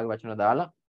අදහසින් ඔයාගේ වචන දාලා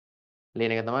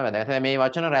ලියන එක තමයි වැදගත්. මේ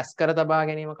වචන රැස් කර තබා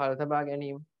ගැනීම, කල් තබා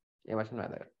ගැනීම, මේ වචන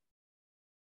වැදගත්.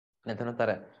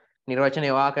 නැතනතර නිර්වචන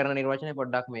ඒවා කරන නිර්වචනේ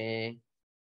පොඩ්ඩක් මේ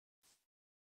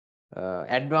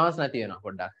ඇඩ්වාන්ස් නැති වෙනවා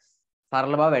පොඩ්ඩක්.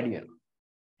 සරල බව වැඩි වෙනවා.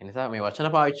 ඒ නිසා මේ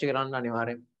වචන පාවිච්චි කරන්න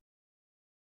අනිවාර්යයෙන්.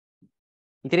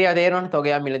 ඉතිරිය තේරෙනවනේ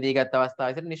තොගයක් මිලදී ගත්ත අවස්ථාව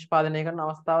විතර නිෂ්පාදනය කරන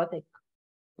අවස්ථාවත් එක්ක.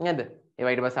 නේද?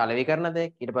 ඒවා ඊට පස්සේ අලෙවි කරන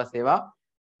දෙයක්, ඊට පස්සේ ඒවා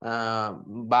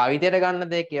භාවිතයට ගන්න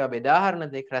දෙයක්, ඒවා බෙදා හරින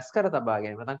දෙයක්, රැස් කර තබා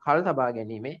ගැනීම, නැත්නම් කල් තබා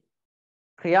ගැනීමේ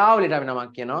ක්‍රියාවලියට අපි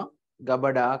නමක් කියනවා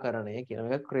ගබඩාකරණය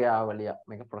කියන එක ක්‍රියාවලියක්.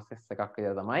 මේක process එකක්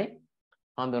විදිහට තමයි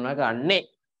හඳුනාගන්නේ.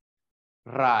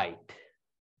 right.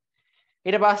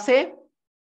 ඊට පස්සේ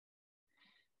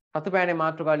රතුපෑනේ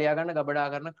මාතෘකාව ලියා ගන්න ගබඩා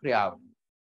කරන ක්‍රියාවලිය.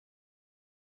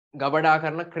 ගබඩා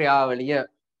කරන ක්‍රියාවලිය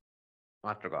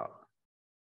මාතෘකාව.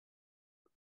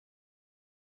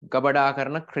 ගබඩා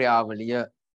කරන ක්‍රියාවලිය.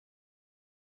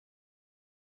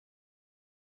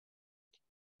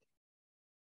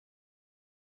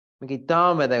 මේක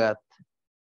ඉතාම වැදගත්.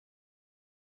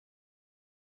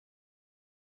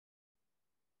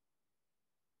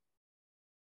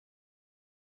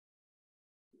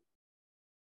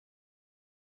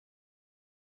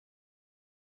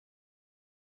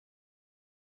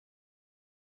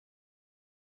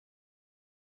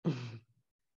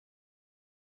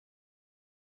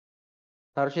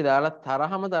 තර්ෂි දාලා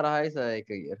තරහම තරහයි සර් එක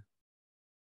කියලා.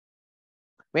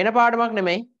 වෙන පාඩමක්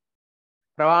නෙමෙයි.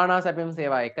 ප්‍රවාහන සැපීම්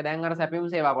සේවා එක. දැන් අර සැපීම්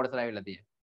සේවා කොටසට ඇවිල්ලා තියෙනවා.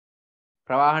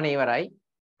 ප්‍රවාහන ඉවරයි.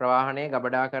 ප්‍රවාහනයේ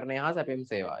ගබඩාකරණය හා සැපීම්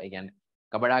සේවා. ඒ කියන්නේ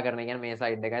ගබඩාකරණය කියන්නේ මේ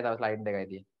ස්ලයිඩ් එකයි තව ස්ලයිඩ් එකයි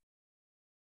තියෙන්නේ.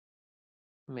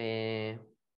 මේ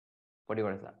පොඩි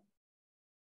කොටසක්.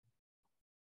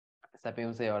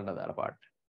 සැපීම් සේවලට දාලා පාඩ.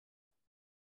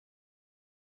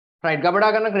 රයිට්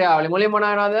ගබඩාකරන ක්‍රියාවලිය මුලින්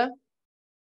මොනවා වෙනවද?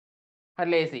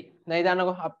 හරි ලේසි. දැන්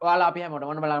ඉතින්කො ඔයාලා අපි හැමෝටම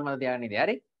මොන බලන්න මම තියාගෙන ඉතින්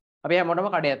හරි. අපි හැමෝටම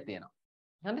කඩයක් තියෙනවා.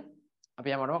 හරිද? අපි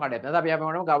හැමෝටම කඩයක් තියෙනවා. අපි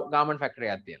හැමෝටම ගාමන්ට් ෆැක්ටරි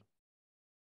එකක් තියෙනවා.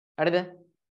 හරිද?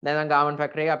 දැන් ගාමන්ට්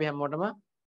ෆැක්ටරි එක අපි හැමෝටම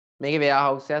මේකේ වෙයා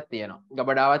හවුස් එකක් තියෙනවා.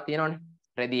 ගබඩාවක් තියෙනවනේ.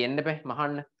 රෙදි එන්න එපේ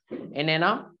මහන්න. එන්නේ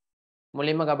නම්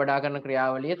මුලින්ම ගබඩා කරන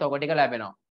ක්‍රියාවලියේ තොග ටික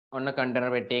ලැබෙනවා. ඔන්න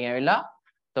කන්ටේනර් පෙට්ටියෙන් ඇවිල්ලා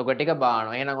තොග ටික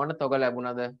බානවා. එහෙනම් ඔන්න තොග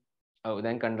ලැබුණාද? ඔව්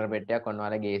දැන් කන්ටේනර් පෙට්ටියක් ඔන්න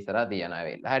ඔයාලා ගේ ඉස්සරහා තියනවා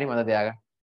ඇවිල්ලා. හරි මතක තියාගන්න.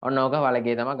 ඔන්න ඕක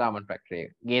වලගේ තමයි ගාමන්ට් ෆැක්ටරි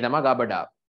එක. ගේ තමයි ගබඩාව.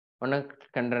 ඔන්න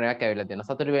කන්ටේනර් එකක් ඇවිල්ලා තියෙනවා.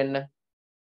 සතුටු වෙන්න.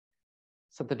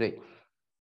 සතුටුයි.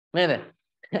 නේද?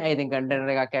 ඒ ඉතින් කන්ටේනර්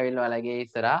එකක් ඇවිල්ලා වලගේ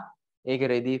ඉස්සරහා ඒක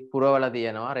රෙදි පුරවලා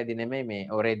තියෙනවා. රෙදි නෙමෙයි මේ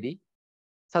ඔය රෙදි.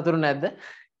 සතුටු නැද්ද?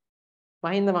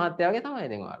 මහින්ද මහත්තයාගේ තමයි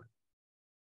ඉතින් ඔයාලා.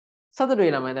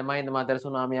 සතුටුයි ළමයි. දැන් මහින්ද මහත්තයාට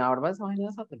සුනාමිය ආවට පස්සේ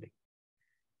මහින්ද සතුටුයි.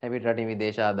 අපිට රටින්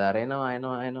විදේශ ආධාර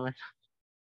එනවා.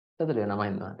 සතුටු වෙනවා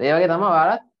මහින්ද මහත්තයා. ඒ වගේ තමයි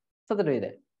ඔයාලත් සතුටුයි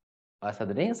දැන්. ඔයා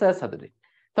සතුටින් සර් සතුටුයි.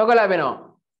 තොග ලැබෙනවා.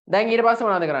 දැන් ඊට පස්සේ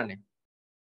මොනවද කරන්නේ?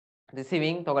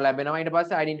 රිසීවිං තොග ලැබෙනවා. ඊට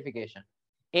පස්සේ අයිඩෙන්ටිෆිකේෂන්.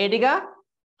 ඒ ටික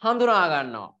හඳුනා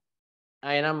ගන්නවා.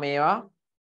 එහෙනම් මේවා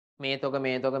මේ තොග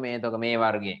මේ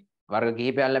වර්ගයේ වර්ග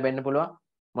කිහිපයක් ලැබෙන්න පුළුවන්.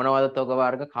 මොනවද තොග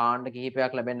වර්ග කාණ්ඩ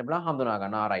කිහිපයක් ලැබෙන්න පුළුවන් හඳුනා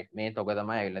ගන්නවා. රයිට් මේ තොග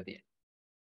තමයි ඇවිල්ලා තියෙන්නේ.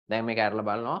 දැන් මේක අරලා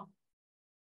බලනවා.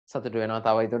 සතුට වෙනවා.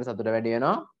 තව ඊට සතුට වැඩි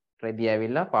වෙනවා. රෙදි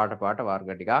ඇවිල්ලා පාට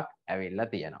වර්ග ටිකක්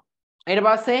ඇවිල්ලා තියෙනවා. ඊට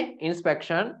පස්සේ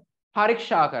ඉන්ස්පෙක්ෂන්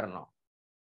පරීක්ෂා කරනවා.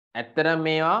 ඇත්තටම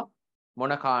මේවා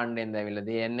මොන කාණ්ඩෙන්ද ඇවිල්ලා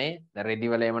තියෙන්නේ? දැන්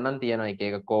රෙදි වල එමනම් තියෙනවා එක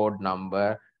එක කෝඩ්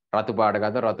නම්බර් රතු පාට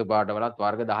ගත්ත රතු පාට වලත්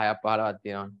වර්ග 10ක් 15ක්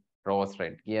තියෙනවා. රෝස්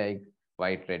රෙඩ් කියයි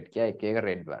වයිට් රෙඩ් කියයි එක එක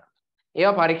රෙඩ් වර්ග.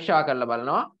 ඒවා පරීක්ෂා කරලා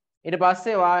බලනවා. ඊට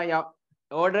පස්සේ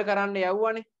ඕඩර් කරන්න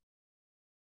යවුවානේ.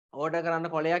 ඕඩර්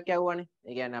කරන්න කොලයක් යවුවානේ.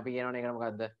 ඒ කියන්නේ අපි කියනවනේ ඒක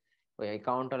මොකද්ද? ඔය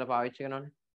account වල පාවිච්චි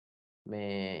කරනවනේ.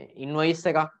 මේ ඉන්වොයිස්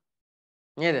එකක්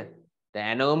නේද? දැන්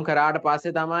ඇනෝම් කරාට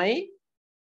පස්සේ තමයි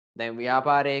දැන්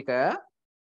ව්‍යාපාරයක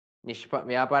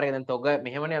ව්‍යාපාරයක දැන් තොග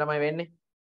මෙහෙමනේ ළමයි වෙන්නේ.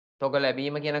 තොග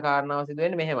ලැබීම කියන කාරණාව සිදු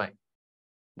වෙන්නේ මෙහෙමයි.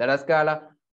 දරස් කාලා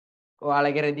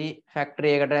ඔයාලගේ රෙදි ෆැක්ටරි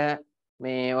එකට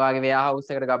මේ ඔයාගේ වෙයා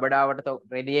හවුස් එකට ගබඩාවට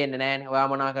රෙදි එන්නේ නැහනේ. ඔයා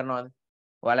මොනවා කරනවද?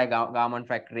 ඔයාලා ගාමන්ට්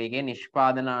ෆැක්ටරි එකේ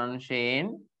නිෂ්පාදන අංශයෙන්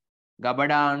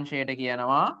ගබඩා අංශයට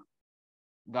කියනවා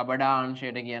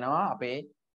අපේ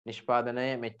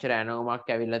නිෂ්පාදනයේ මෙච්චර ඇනෝමක්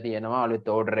ඇවිල්ලා තියෙනවා. අලුත්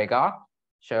ඕඩර් එකක්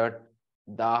ෂර්ට්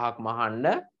 1000ක් මහන්න.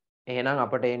 එහෙනම්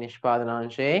අපිට මේ නිෂ්පාදන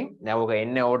අංශයෙන් දැන් ඔක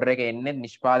එන්නේ ඕඩර් එක එන්නේ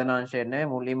නිෂ්පාදන අංශයෙන්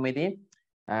නෙමෙයි මුලින්ම ඉතින්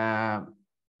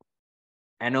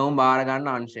ඇනෝම් බාර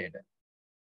ගන්න අංශයට.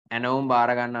 ඇනෝම් බාර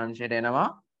ගන්න අංශයට එනවා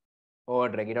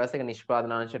ඕඩර් එක. ඊට පස්සේ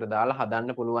නිෂ්පාදන අංශයට දාලා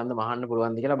හදන්න පුළුවන්ද මහන්න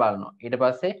පුළුවන්ද කියලා බලනවා. ඊට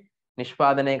පස්සේ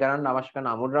නිෂ්පාදනය කරන්න අවශ්‍ය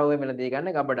කරන අමුද්‍රව්‍ය මිලදී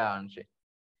ගන්න ගබඩා අංශය.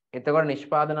 එතකොට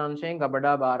නිෂ්පාදන අංශයෙන්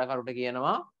ගබඩා බාරකරුට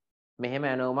කියනවා මෙහෙම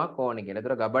ඇනෝමක් ඕනේ කියලා.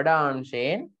 ඒතර ගබඩා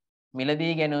අංශයෙන්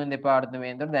මිලදී ගැනීම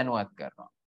දෙපාර්තමේන්තුවට දැනුවත් කරනවා.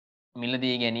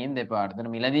 මිලදී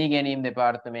ගැනීම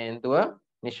දෙපාර්තමේන්තුව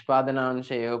නිෂ්පාදන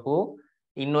අංශය යොපු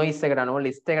ඉන්වොයිස් එකට අනුව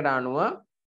ලිස්ට් එකට අනුව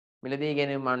මිලදී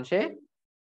ගැනීම අංශේ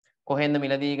කොහෙන්ද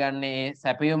මිලදී ගන්නේ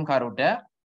සැපයුම් කරුට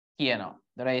කියනවා.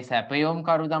 ඒතර මේ සැපයුම්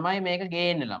කරු තමයි මේක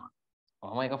ගේන්නේ ළම.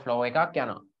 කොහොම එක ෆ්ලෝ එකක්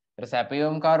යනවා. ඒතර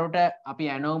සැපයුම් කරුට අපි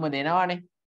ඇනෝම දෙනවනේ.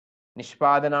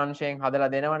 නිෂ්පාදන අංශයෙන්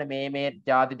හදලා දෙනවනේ මේ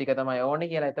ಜಾති ටික තමයි ඕනේ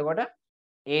කියලා. එතකොට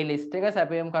ඒ ලිස්ට් එක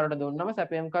සැපයුම් කරුට දුන්නම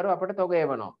සැපයුම් කරු අපිට තොග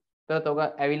එවනවා. ඒතර තොග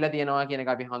ඇවිල්ලා තියෙනවා කියන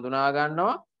එක අපි හඳුනා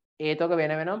ගන්නවා. ඒ තොග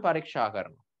වෙන වෙනම පරීක්ෂා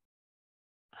කරනවා.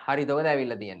 හරි තොගද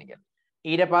ඇවිල්ලා තියෙන්නේ කියලා.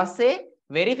 ඊට පස්සේ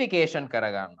වෙරිෆිකේෂන්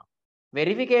කරගන්නවා.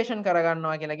 වෙරිෆිකේෂන්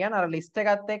කරගන්නවා කියලා කියන්නේ අර ලිස්ට්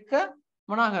එකත් එක්ක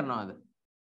මොනවා කරනවද?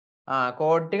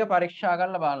 කෝඩ් ටික පරීක්ෂා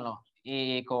කරලා බලනවා.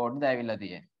 ඒ කෝඩ්ද ඇවිල්ලා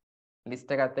තියෙන්නේ.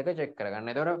 ලිස්ට් එකත් එක්ක චෙක්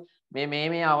කරගන්න. එතකොට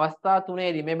මේ අවස්ථා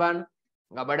තුනේදී මේ බන්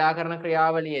ගබඩා කරන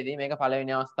ක්‍රියාවලියේදී මේක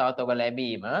පළවෙනි අවස්ථාව තොග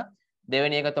ලැබීම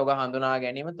දෙවෙනි එක තොග හඳුනා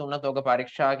ගැනීම, තුන තොග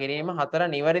පරීක්ෂා කිරීම, හතර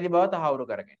නිවැරදි බව තහවුරු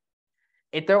කරගැනීම.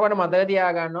 එතකොට මතක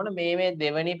තියාගන්න ඕන මේ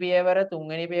දෙවෙනි පියවර,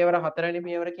 තුන්වෙනි පියවර, හතරවෙනි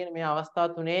පියවර කියන මේ අවස්ථා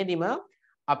තුනේදීම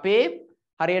අපේ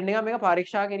හරියට නිකන් මේක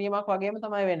පරීක්ෂා කිරීමක් වගේම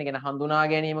තමයි වෙන්නේ. කියන හඳුනා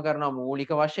ගැනීම කරනවා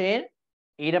මූලික වශයෙන්.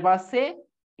 ඊට පස්සේ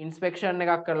ඉන්ස්පෙක්ෂන්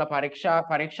එකක් කරලා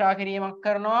පරීක්ෂා කිරීමක්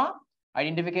කරනවා,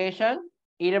 identification.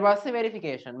 ඊට පස්සේ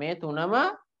verification. මේ තුනම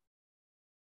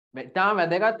ඉතාම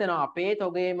වැදගත් වෙනවා අපේ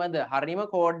තොගේමද හරිම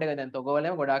කෝඩ් එක. දැන්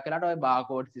තොගවලම ගොඩාක් වෙලාට ওই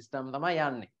බාකෝඩ් සිස්ටම් තමයි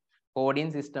යන්නේ.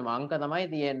 කෝඩින් සිස්ටම් අංක තමයි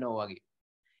තියෙන්නේ ඔය වගේ.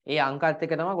 ඒ අංකත්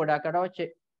එක තමයි ගොඩාක් වෙලාට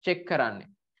චෙක් කරන්නේ.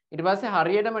 ඊට පස්සේ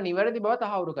හරියටම නිවැරදි බව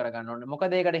තහවුරු කරගන්න ඕනේ.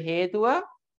 මොකද ඒකට හේතුව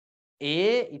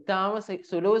ඒ ඊටාම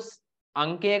සුළු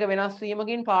අංකයක වෙනස්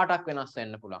වීමකින් පාටක් වෙනස්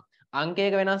වෙන්න පුළුවන්.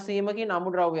 අංකයක වෙනස් වීමකින්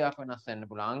අමුද්‍රව්‍යයක් වෙනස් වෙන්න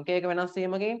පුළුවන්. අංකයක වෙනස්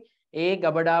වීමකින් ඒ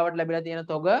ගබඩාවට ලැබිලා තියෙන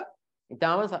තොග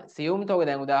ඊටාම සියුම් තොග.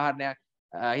 දැන් උදාහරණයක්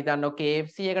හිතන්නකො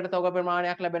KFC එකට තොග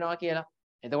ප්‍රමාණයක් ලැබෙනවා කියලා.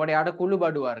 එතකොට යාට කුළු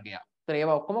බඩු වර්ගයක්. ඒතර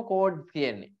ඒවා ඔක්කොම කෝඩ්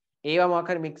තියෙන්නේ. ඒවා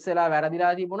මොකක් හරි මික්ස් වෙලා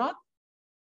වැරදිලා තිබුණොත්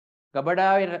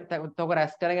ගබඩාවේ තොග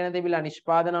රැස් කරගෙන තිබිලා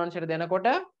නිෂ්පාදන අංශයට දෙනකොට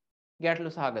ගැටලු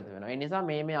සහගත වෙනවා. ඒ නිසා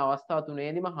මේ අවස්ථා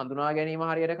තුනේදීම හඳුනා ගැනීම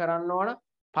හරියට කරන්න ඕන,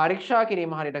 පරීක්ෂා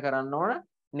කිරීම හරියට කරන්න ඕන,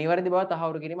 නිවැරදි බව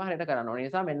තහවුරු කිරීම හරියට කරන්න ඕන. ඒ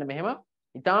නිසා මෙන්න මෙහෙම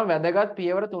ඊටාම වැදගත්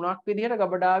පියවර තුනක් විදිහට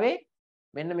ගබඩාවේ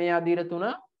මෙන්න මේ අදියර තුන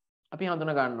අපි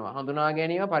හඳුනා ගන්නවා. හඳුනා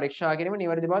ගැනීම, පරීක්ෂා කිරීම,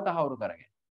 නිවැරදි බව තහවුරු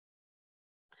කරගන්න.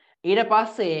 ඊට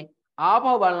පස්සේ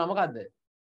ආපහු බලනවා මොකද්ද?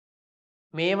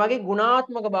 මේ වගේ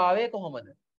ගුණාත්මක භාවය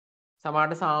කොහොමද?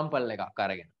 සමහරට සාම්පල්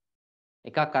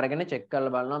එකක් අරගෙන චෙක්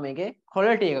කරලා බලනවා මේකේ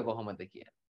ක්වොලිටි එක කොහොමද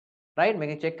කියලා. රයිට්?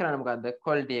 මේකෙන් චෙක් කරන්න මොකද්ද?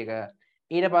 ක්වොලිටි එක.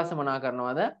 ඊට පස්සේ මොනවා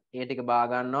කරනවද? ඒ ටික බා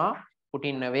ගන්නවා.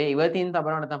 පුටින් නෙවෙයි ඉවතින්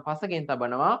තබනවා නැත්නම් පසකින්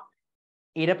තබනවා.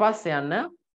 ඊට පස්සේ යන්න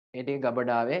ඒ ටික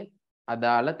ගබඩාවේ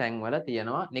අදාළ තැන්වල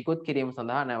තියනවා. නිකුත් කිරීම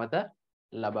සඳහා නැවත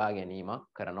ලබා ගැනීමක්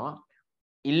කරනවා.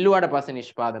 ඉල්ලුවට පස්සේ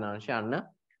නිෂ්පාදන අංශය අන්න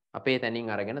අපේ තැනින්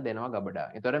අරගෙන දෙනවා ගබඩාව.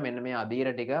 ඒතකොට මෙන්න මේ අදීර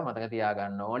ටික මතක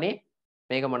තියාගන්න ඕනේ.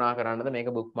 මේක මොනවා කරන්නද? මේක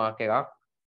බුක්මාර්ක් එකක්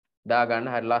දාගන්න.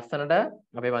 හරි ලස්සනට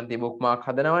අපේ පන්ති බුක්මාර්ක්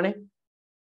හදනවනේ.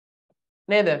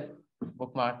 නේද?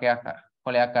 බුක්මාර්ක් එකක්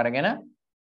කොලයක් අරගෙන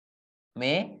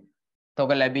මේ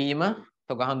තොග ලැබීම,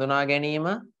 තොග හඳුනා ගැනීම,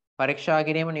 පරීක්ෂා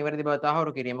කිරීම, නිවැරදි බව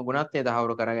තහවුරු කිරීම, ගුණත්වය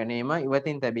තහවුරු කර ගැනීම,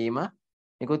 ඉවතින් තැබීම,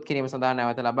 නිකුත් කිරීම සඳහා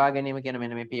නැවත ලබා ගැනීම කියන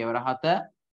මෙන්න මේ පියවර 7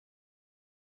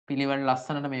 පිළිවෙල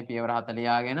ලස්සනට මේ පියවර 7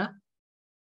 ලියාගෙන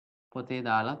පොතේ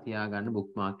දාලා තියාගන්න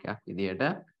බුක්මාර්ක් එකක් විදියට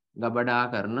ගබඩා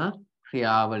කරන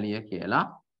ක්‍රියාවලිය කියලා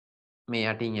මේ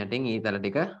යටින් ඊතල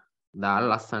ටික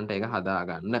දාලා ලස්සනට ඒක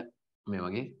හදාගන්න. මේ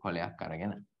වගේ කොලයක්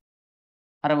අරගෙන.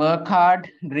 අර work hard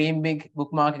dream big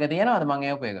bookmark එක තියෙනවද මම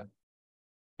එවපු එක?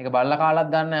 ඒක බල්ලා කාලක්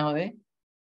දන්නේ නැහැ හොදේ.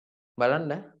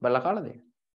 බලන්න බල්ලා කාලද ඒක?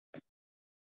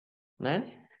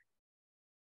 නෑනේ.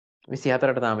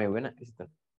 24ට තාම එව්වේ නෑ 23.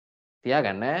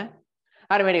 තියාගන්න ඈ.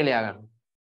 හරි මේ ටික ලියා ගන්න.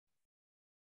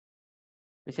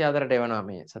 24ට එවනවා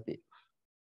මේ සතිය.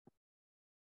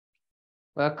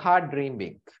 work hard dream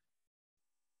big.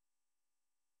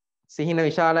 සිහින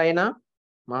විශාලයි නම්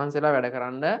මහන්සිලා වැඩ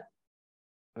කරන්න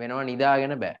වෙනවා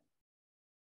නිදාගෙන බෑ.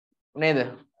 නේද?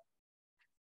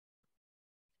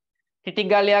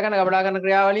 ටිටික් ගාල් ලියා ගන්න ගබඩා කරන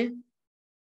ක්‍රියාවලිය.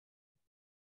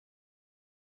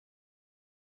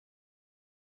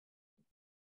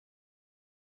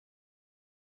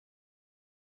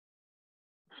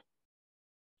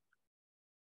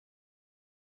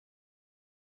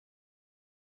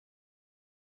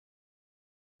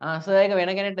 සර් ඒක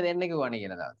වෙන කෙනෙක්ට දෙන්න කිව්වනේ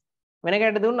කියලා දාන්න. වෙන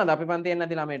කෙනෙක්ට දුන්නද? අපි පන්තියෙන්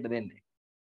නැති ළමයට දෙන්නේ.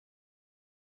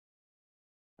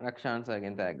 රක්ෂාන්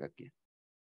සර්ගෙන් තෑග්ගක් කිය.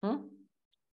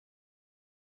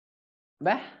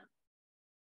 බෑ.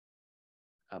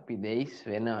 අපි දෙයිස්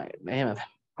වෙන අයට. එහෙමද?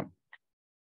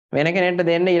 වෙන කෙනෙක්ට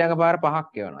දෙන්න ඊළඟ පාර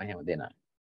 5ක් එවනවා. එහෙම දෙන්න.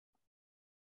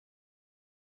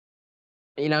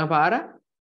 ඊළඟ පාර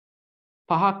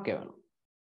 5ක් එවනවා.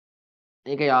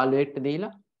 ඒක යාළුවෙක්ට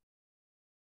දීලා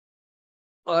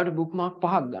ඔයාලට බුක්මාර්ක්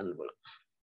 5ක් ගන්න බලන්න.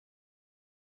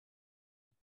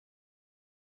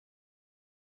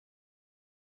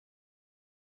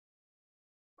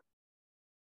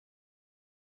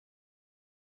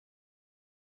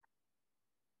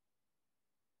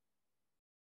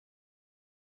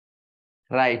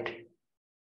 right.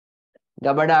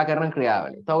 ගබඩා කරන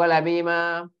ක්‍රියාවලිය. තොග ලැබීම,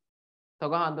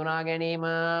 තොග හඳුනා ගැනීම,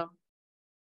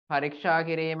 පරීක්ෂා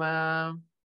කිරීම,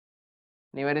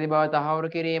 නිවැරදි බව තහවුරු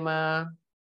කිරීම,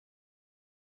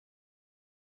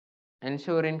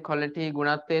 ensuring quality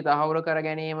ගුණත්වය තහවුරු කර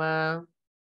ගැනීම,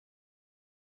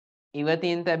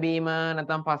 ඉවතින් තැබීම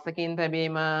නැත්නම් පසකින්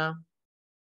තැබීම,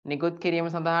 නිකුත් කිරීම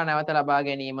සඳහා නැවත ලබා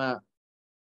ගැනීම.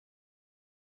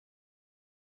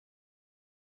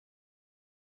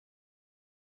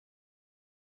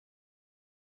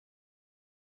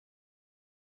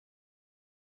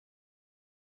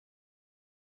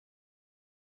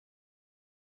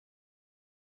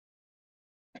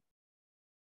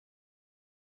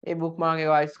 ඒ bookmark එක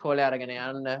වා ඉස්කෝලේ අරගෙන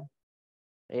යන්න.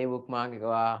 ඒ bookmark එක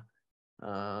වා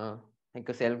එක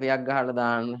selfie එකක් ගහලා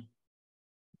දාන්න.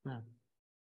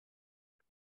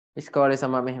 ඉස්කෝලේ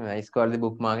සම මෙහෙම ඉස්කෝලේ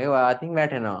bookmark එක වා අතින්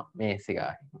වැටෙනවා මේස් එක.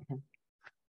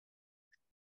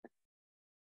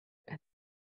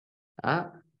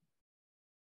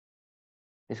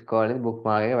 ඉස්කෝලේ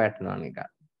bookmark එක වැටෙනවා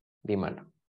නිකන්. බිමට.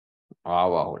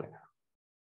 ආව අවුල.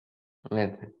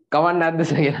 නේද? කවන්න නැද්ද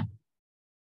කියලා.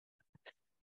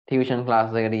 ටියුෂන්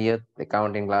ක්ලාස් එකට ගියොත්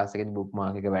accounting ක්ලාස් එකේදී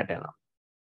bookmark එක වැටෙනවා.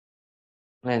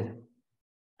 නේද?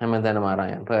 හැමදාම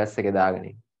අරන් යන පර්ස් එකේ දාගෙන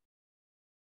ඉන්න.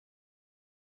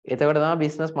 එතකොට තමයි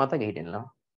බිස්නස් මතක හිටින්නවා.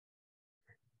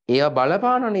 ඒවා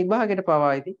බලපාන විභාගයට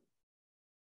පවා ඉති.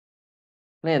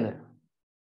 නේද?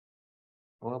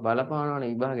 ඔය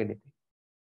බලපානවනේ විභාගෙට.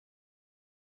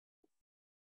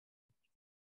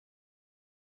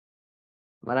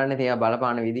 බලන්න තියා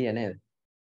බලපාන විදිය නේද?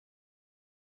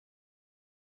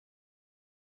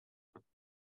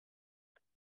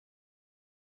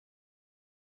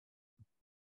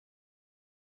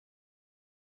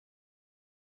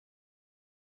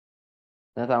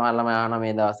 දැන් සමහර ළමයි අහන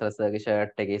මේ දවස්වල සර්ගේ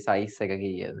ෂර්ට් එකේ සයිස් එක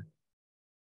කීයද?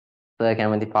 සර්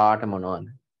කැමති පාට මොනවද?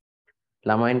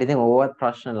 ළමයින්ට ඉතින් ඕවත්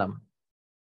ප්‍රශ්න ළමයි.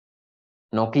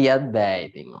 නොකියත් බෑ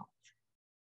ඉතින්.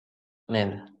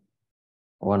 නේද?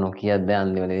 ඕව නොකියත් බෑ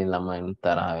අන්තිමට ඉතින් ළමයින්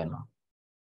තරහ වෙනවා.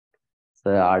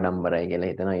 සර් ආඩම්බරයි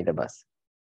කියලා හිතනවා ඊට පස්සේ.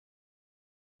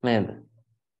 නේද?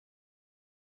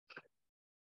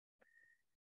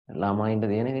 ළමයින්ට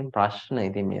තියෙන ඉතින් ප්‍රශ්න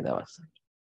ඉතින් මේ දවස්වල.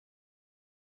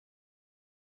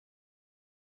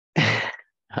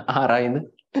 ආරයිද?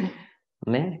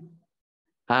 නේ?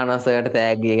 ආනසයට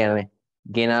තෑග්ගිය ගැන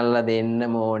ගෙනල්ලා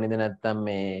දෙන්න ඕනේද නැත්නම්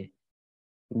මේ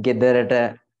ගෙදරට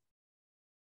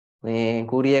මේ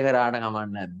කුරිය කරාට කමක්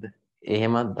නැද්ද?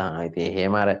 එහෙමත් දානවා. ඉතින්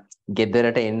එහෙම අර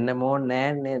ගෙදරට එන්න ඕනේ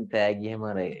නෑ නේද? තෑගි එහෙම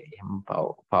අර එහෙම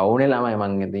පවුනේ ළමයි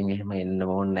මං ඉතින් එහෙම එන්න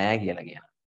ඕනේ නෑ කියලා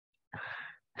කියනවා.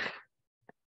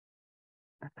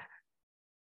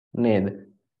 නේද?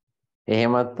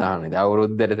 එහෙමත් තාන්නේ.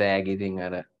 අවුරුද්දට තෑගි ඉතින්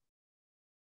අර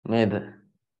නේද?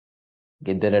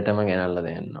 ගෙදරටම ගෙනල්ලා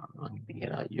දෙන්න ඕන. මං ඉතින්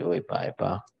කියනවා අයියෝ එපා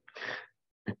එපා.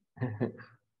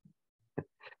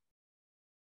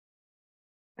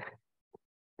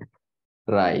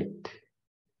 රයිට්.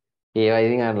 ඒවා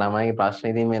ඉතින් අර ළමයිගේ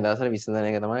ප්‍රශ්න ඉතින් මේ දවස්වල විසඳන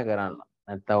එක තමයි කරන්න.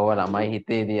 නැත්තම් ඕවා ළමයි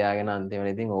හිතේ තියාගෙන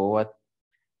අන්තිමට ඉතින් ඕවත්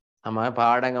තමයි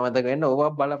පාඩම් අමතක වෙන්න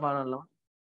ඕවත් බලපානවා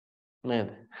නේද?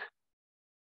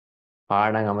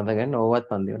 පාඩම් අමතක වෙන්න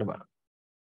ඕවත් අන්තිමට බලපාන.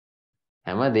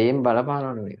 හැම දෙයක්ම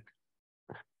බලපානවනේ මේක.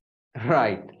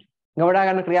 රයිට්. ගොඩා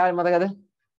ගන්න ක්‍රියාව මතකද?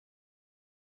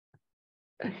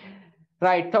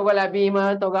 රයිට්. තොග ලැබීම,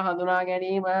 තොග හඳුනා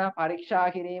ගැනීම, පරීක්ෂා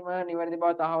කිරීම, නිවැරදි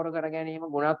බව තහවුරු කර ගැනීම,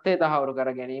 ගුණත්වය තහවුරු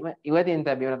කර ගැනීම, ඉවතින්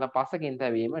තැබීම නැත්නම් පසකින්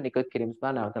තැබීම, නිකුත් කිරීම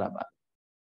සඳහා නැවත ලබා.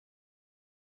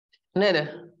 නේද?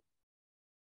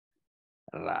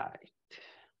 රයිට්.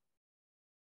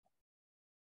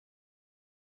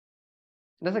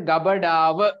 ඊට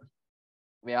ගබඩාව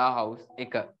warehouse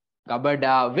එක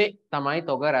ගබඩාවේ තමයි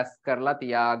තොග රැස් කරලා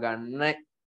තියාගන්න.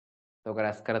 තොග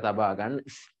රැස් කර තබා ගන්න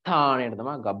ස්ථානයට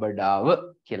තමයි ගබඩාව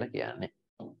කියලා කියන්නේ.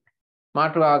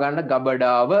 මාතෘකාව ගන්න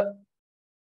ගබඩාව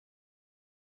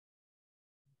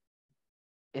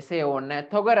එසේ ඕනේ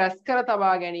තොග රැස් කර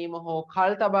තබා ගැනීම හෝ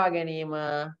කල් තබා ගැනීම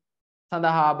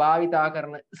සඳහා භාවිතා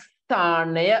කරන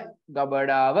ස්ථානය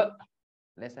ගබඩාව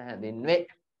ලෙස හැඳින්වේ.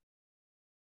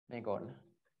 මේක ඕන.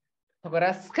 තොග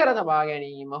රැස් කර තබා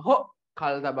ගැනීම හෝ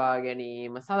කල් තබා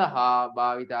ගැනීම සඳහා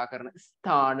භාවිතා කරන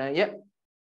ස්ථානය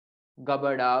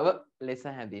ගබඩාව ලෙස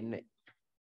හැඳින්වේ.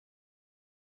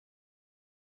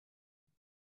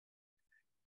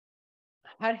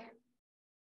 හරි.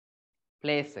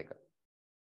 ප්ලේස් එක.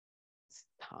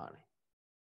 ස්ථානය.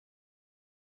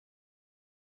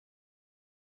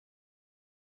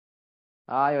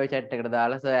 ආයෙ ඔය chat එකට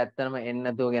දාලා සර් ඇත්තටම එන්න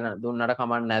නැතුව ගෙන දුන්නට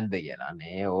කමක් නැද්ද කියලා.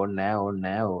 නේ ඕනේ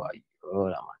නෑ ඕ අයියෝ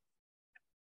ළමයි.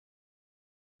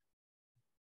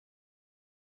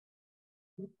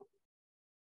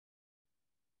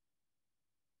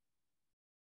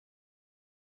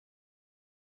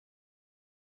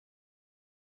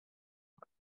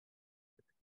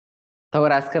 තව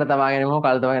රැස් කර තබා ගැනීම හෝ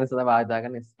කල් තබා ගැනීම සඳහා භාවිත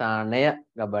කරන ස්ථානය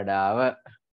ගබඩාව.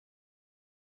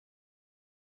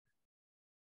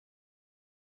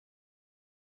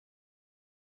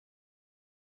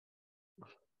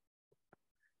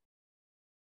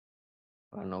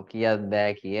 නොකියත්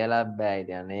බෑ කියලා බෑ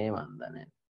ඉතින් අනේ මන්ද නේ.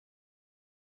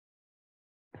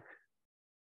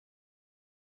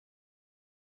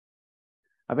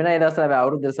 අපි නම් ඒ දවස්වල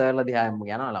අවුරුද්ද සර්ලා දිහා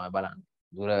යනවා ළමයි බලන්න.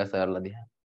 දුර සර්ලා දිහා.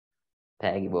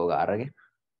 තෑගි බෝග අරගෙන.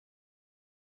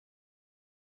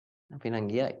 අපි නම්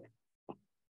ගියයි.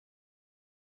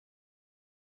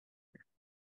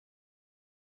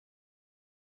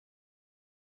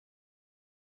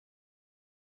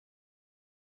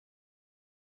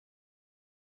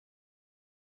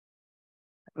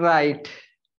 right.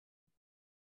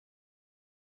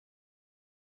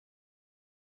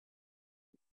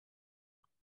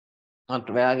 අත්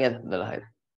ඔයාගේ අත 12යි.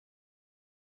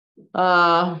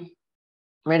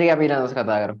 මේ ටික අපි ඊළඟට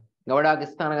කතා කරමු. ගවඩාක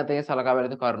ස්ථානගතයේ සලකා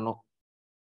බැලූ කරුණු.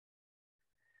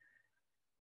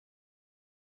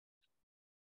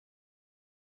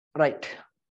 right.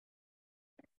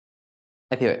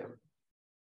 ඇති ඔය.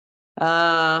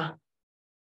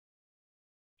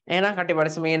 එහෙනම් කටි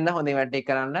පරිස්සමෙන් ඉන්න හොඳින් වැඩ ටික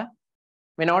කරන්න.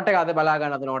 මේ නෝට් එක අද බලා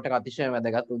ගන්න. අද නෝට් එක අතිශයම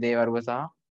වැදගත්. උදේ වරුව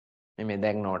සහ මේ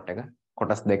දැන් නෝට් එක.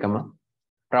 කොටස් දෙකම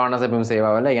ප්‍රවාහන සැපයුම්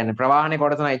සේවාවල. ඒ කියන්නේ ප්‍රවාහනේ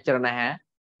කොටස නම් එච්චර නැහැ.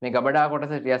 මේ ගබඩා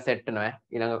කොටස ටිකක් සෙට් වෙනවා.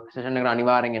 ඊළඟ සෙෂන් එකට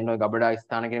අනිවාර්යෙන් එන්න ඔය ගබඩා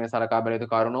ස්ථාන කිරීමේ සලකා බැලිය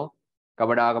යුතු කරුණු.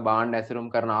 ගබඩාවක භාණ්ඩ ඇසුරුම්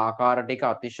කරන ආකාර ටික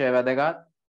අතිශය වැදගත්.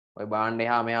 ඔය භාණ්ඩ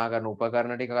එහා මෙහා කරන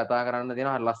උපකරණ ටික කතා කරන්න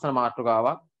තියෙනවා. හරි ලස්සන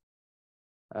මාතෘකාවක්.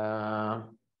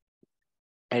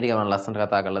 ඒ ටික මම ලස්සනට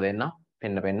කතා කරලා දෙන්නම්.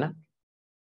 පෙන්න.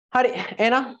 හරි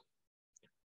එහෙනම්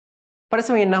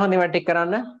පරිස්සමෙන් ඉන්න හොඳින් වැඩ ටික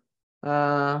කරන්න.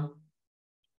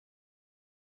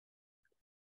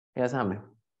 yes,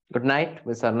 good night.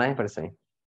 With Sarnai, පරිස්සමෙන්.